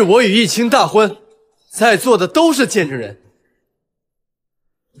今日我与玉清大婚，在座的都是见证人。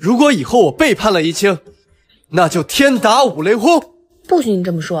如果以后我背叛了怡清，那就天打五雷轰！不许你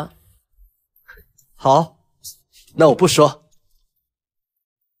这么说。好，那我不说。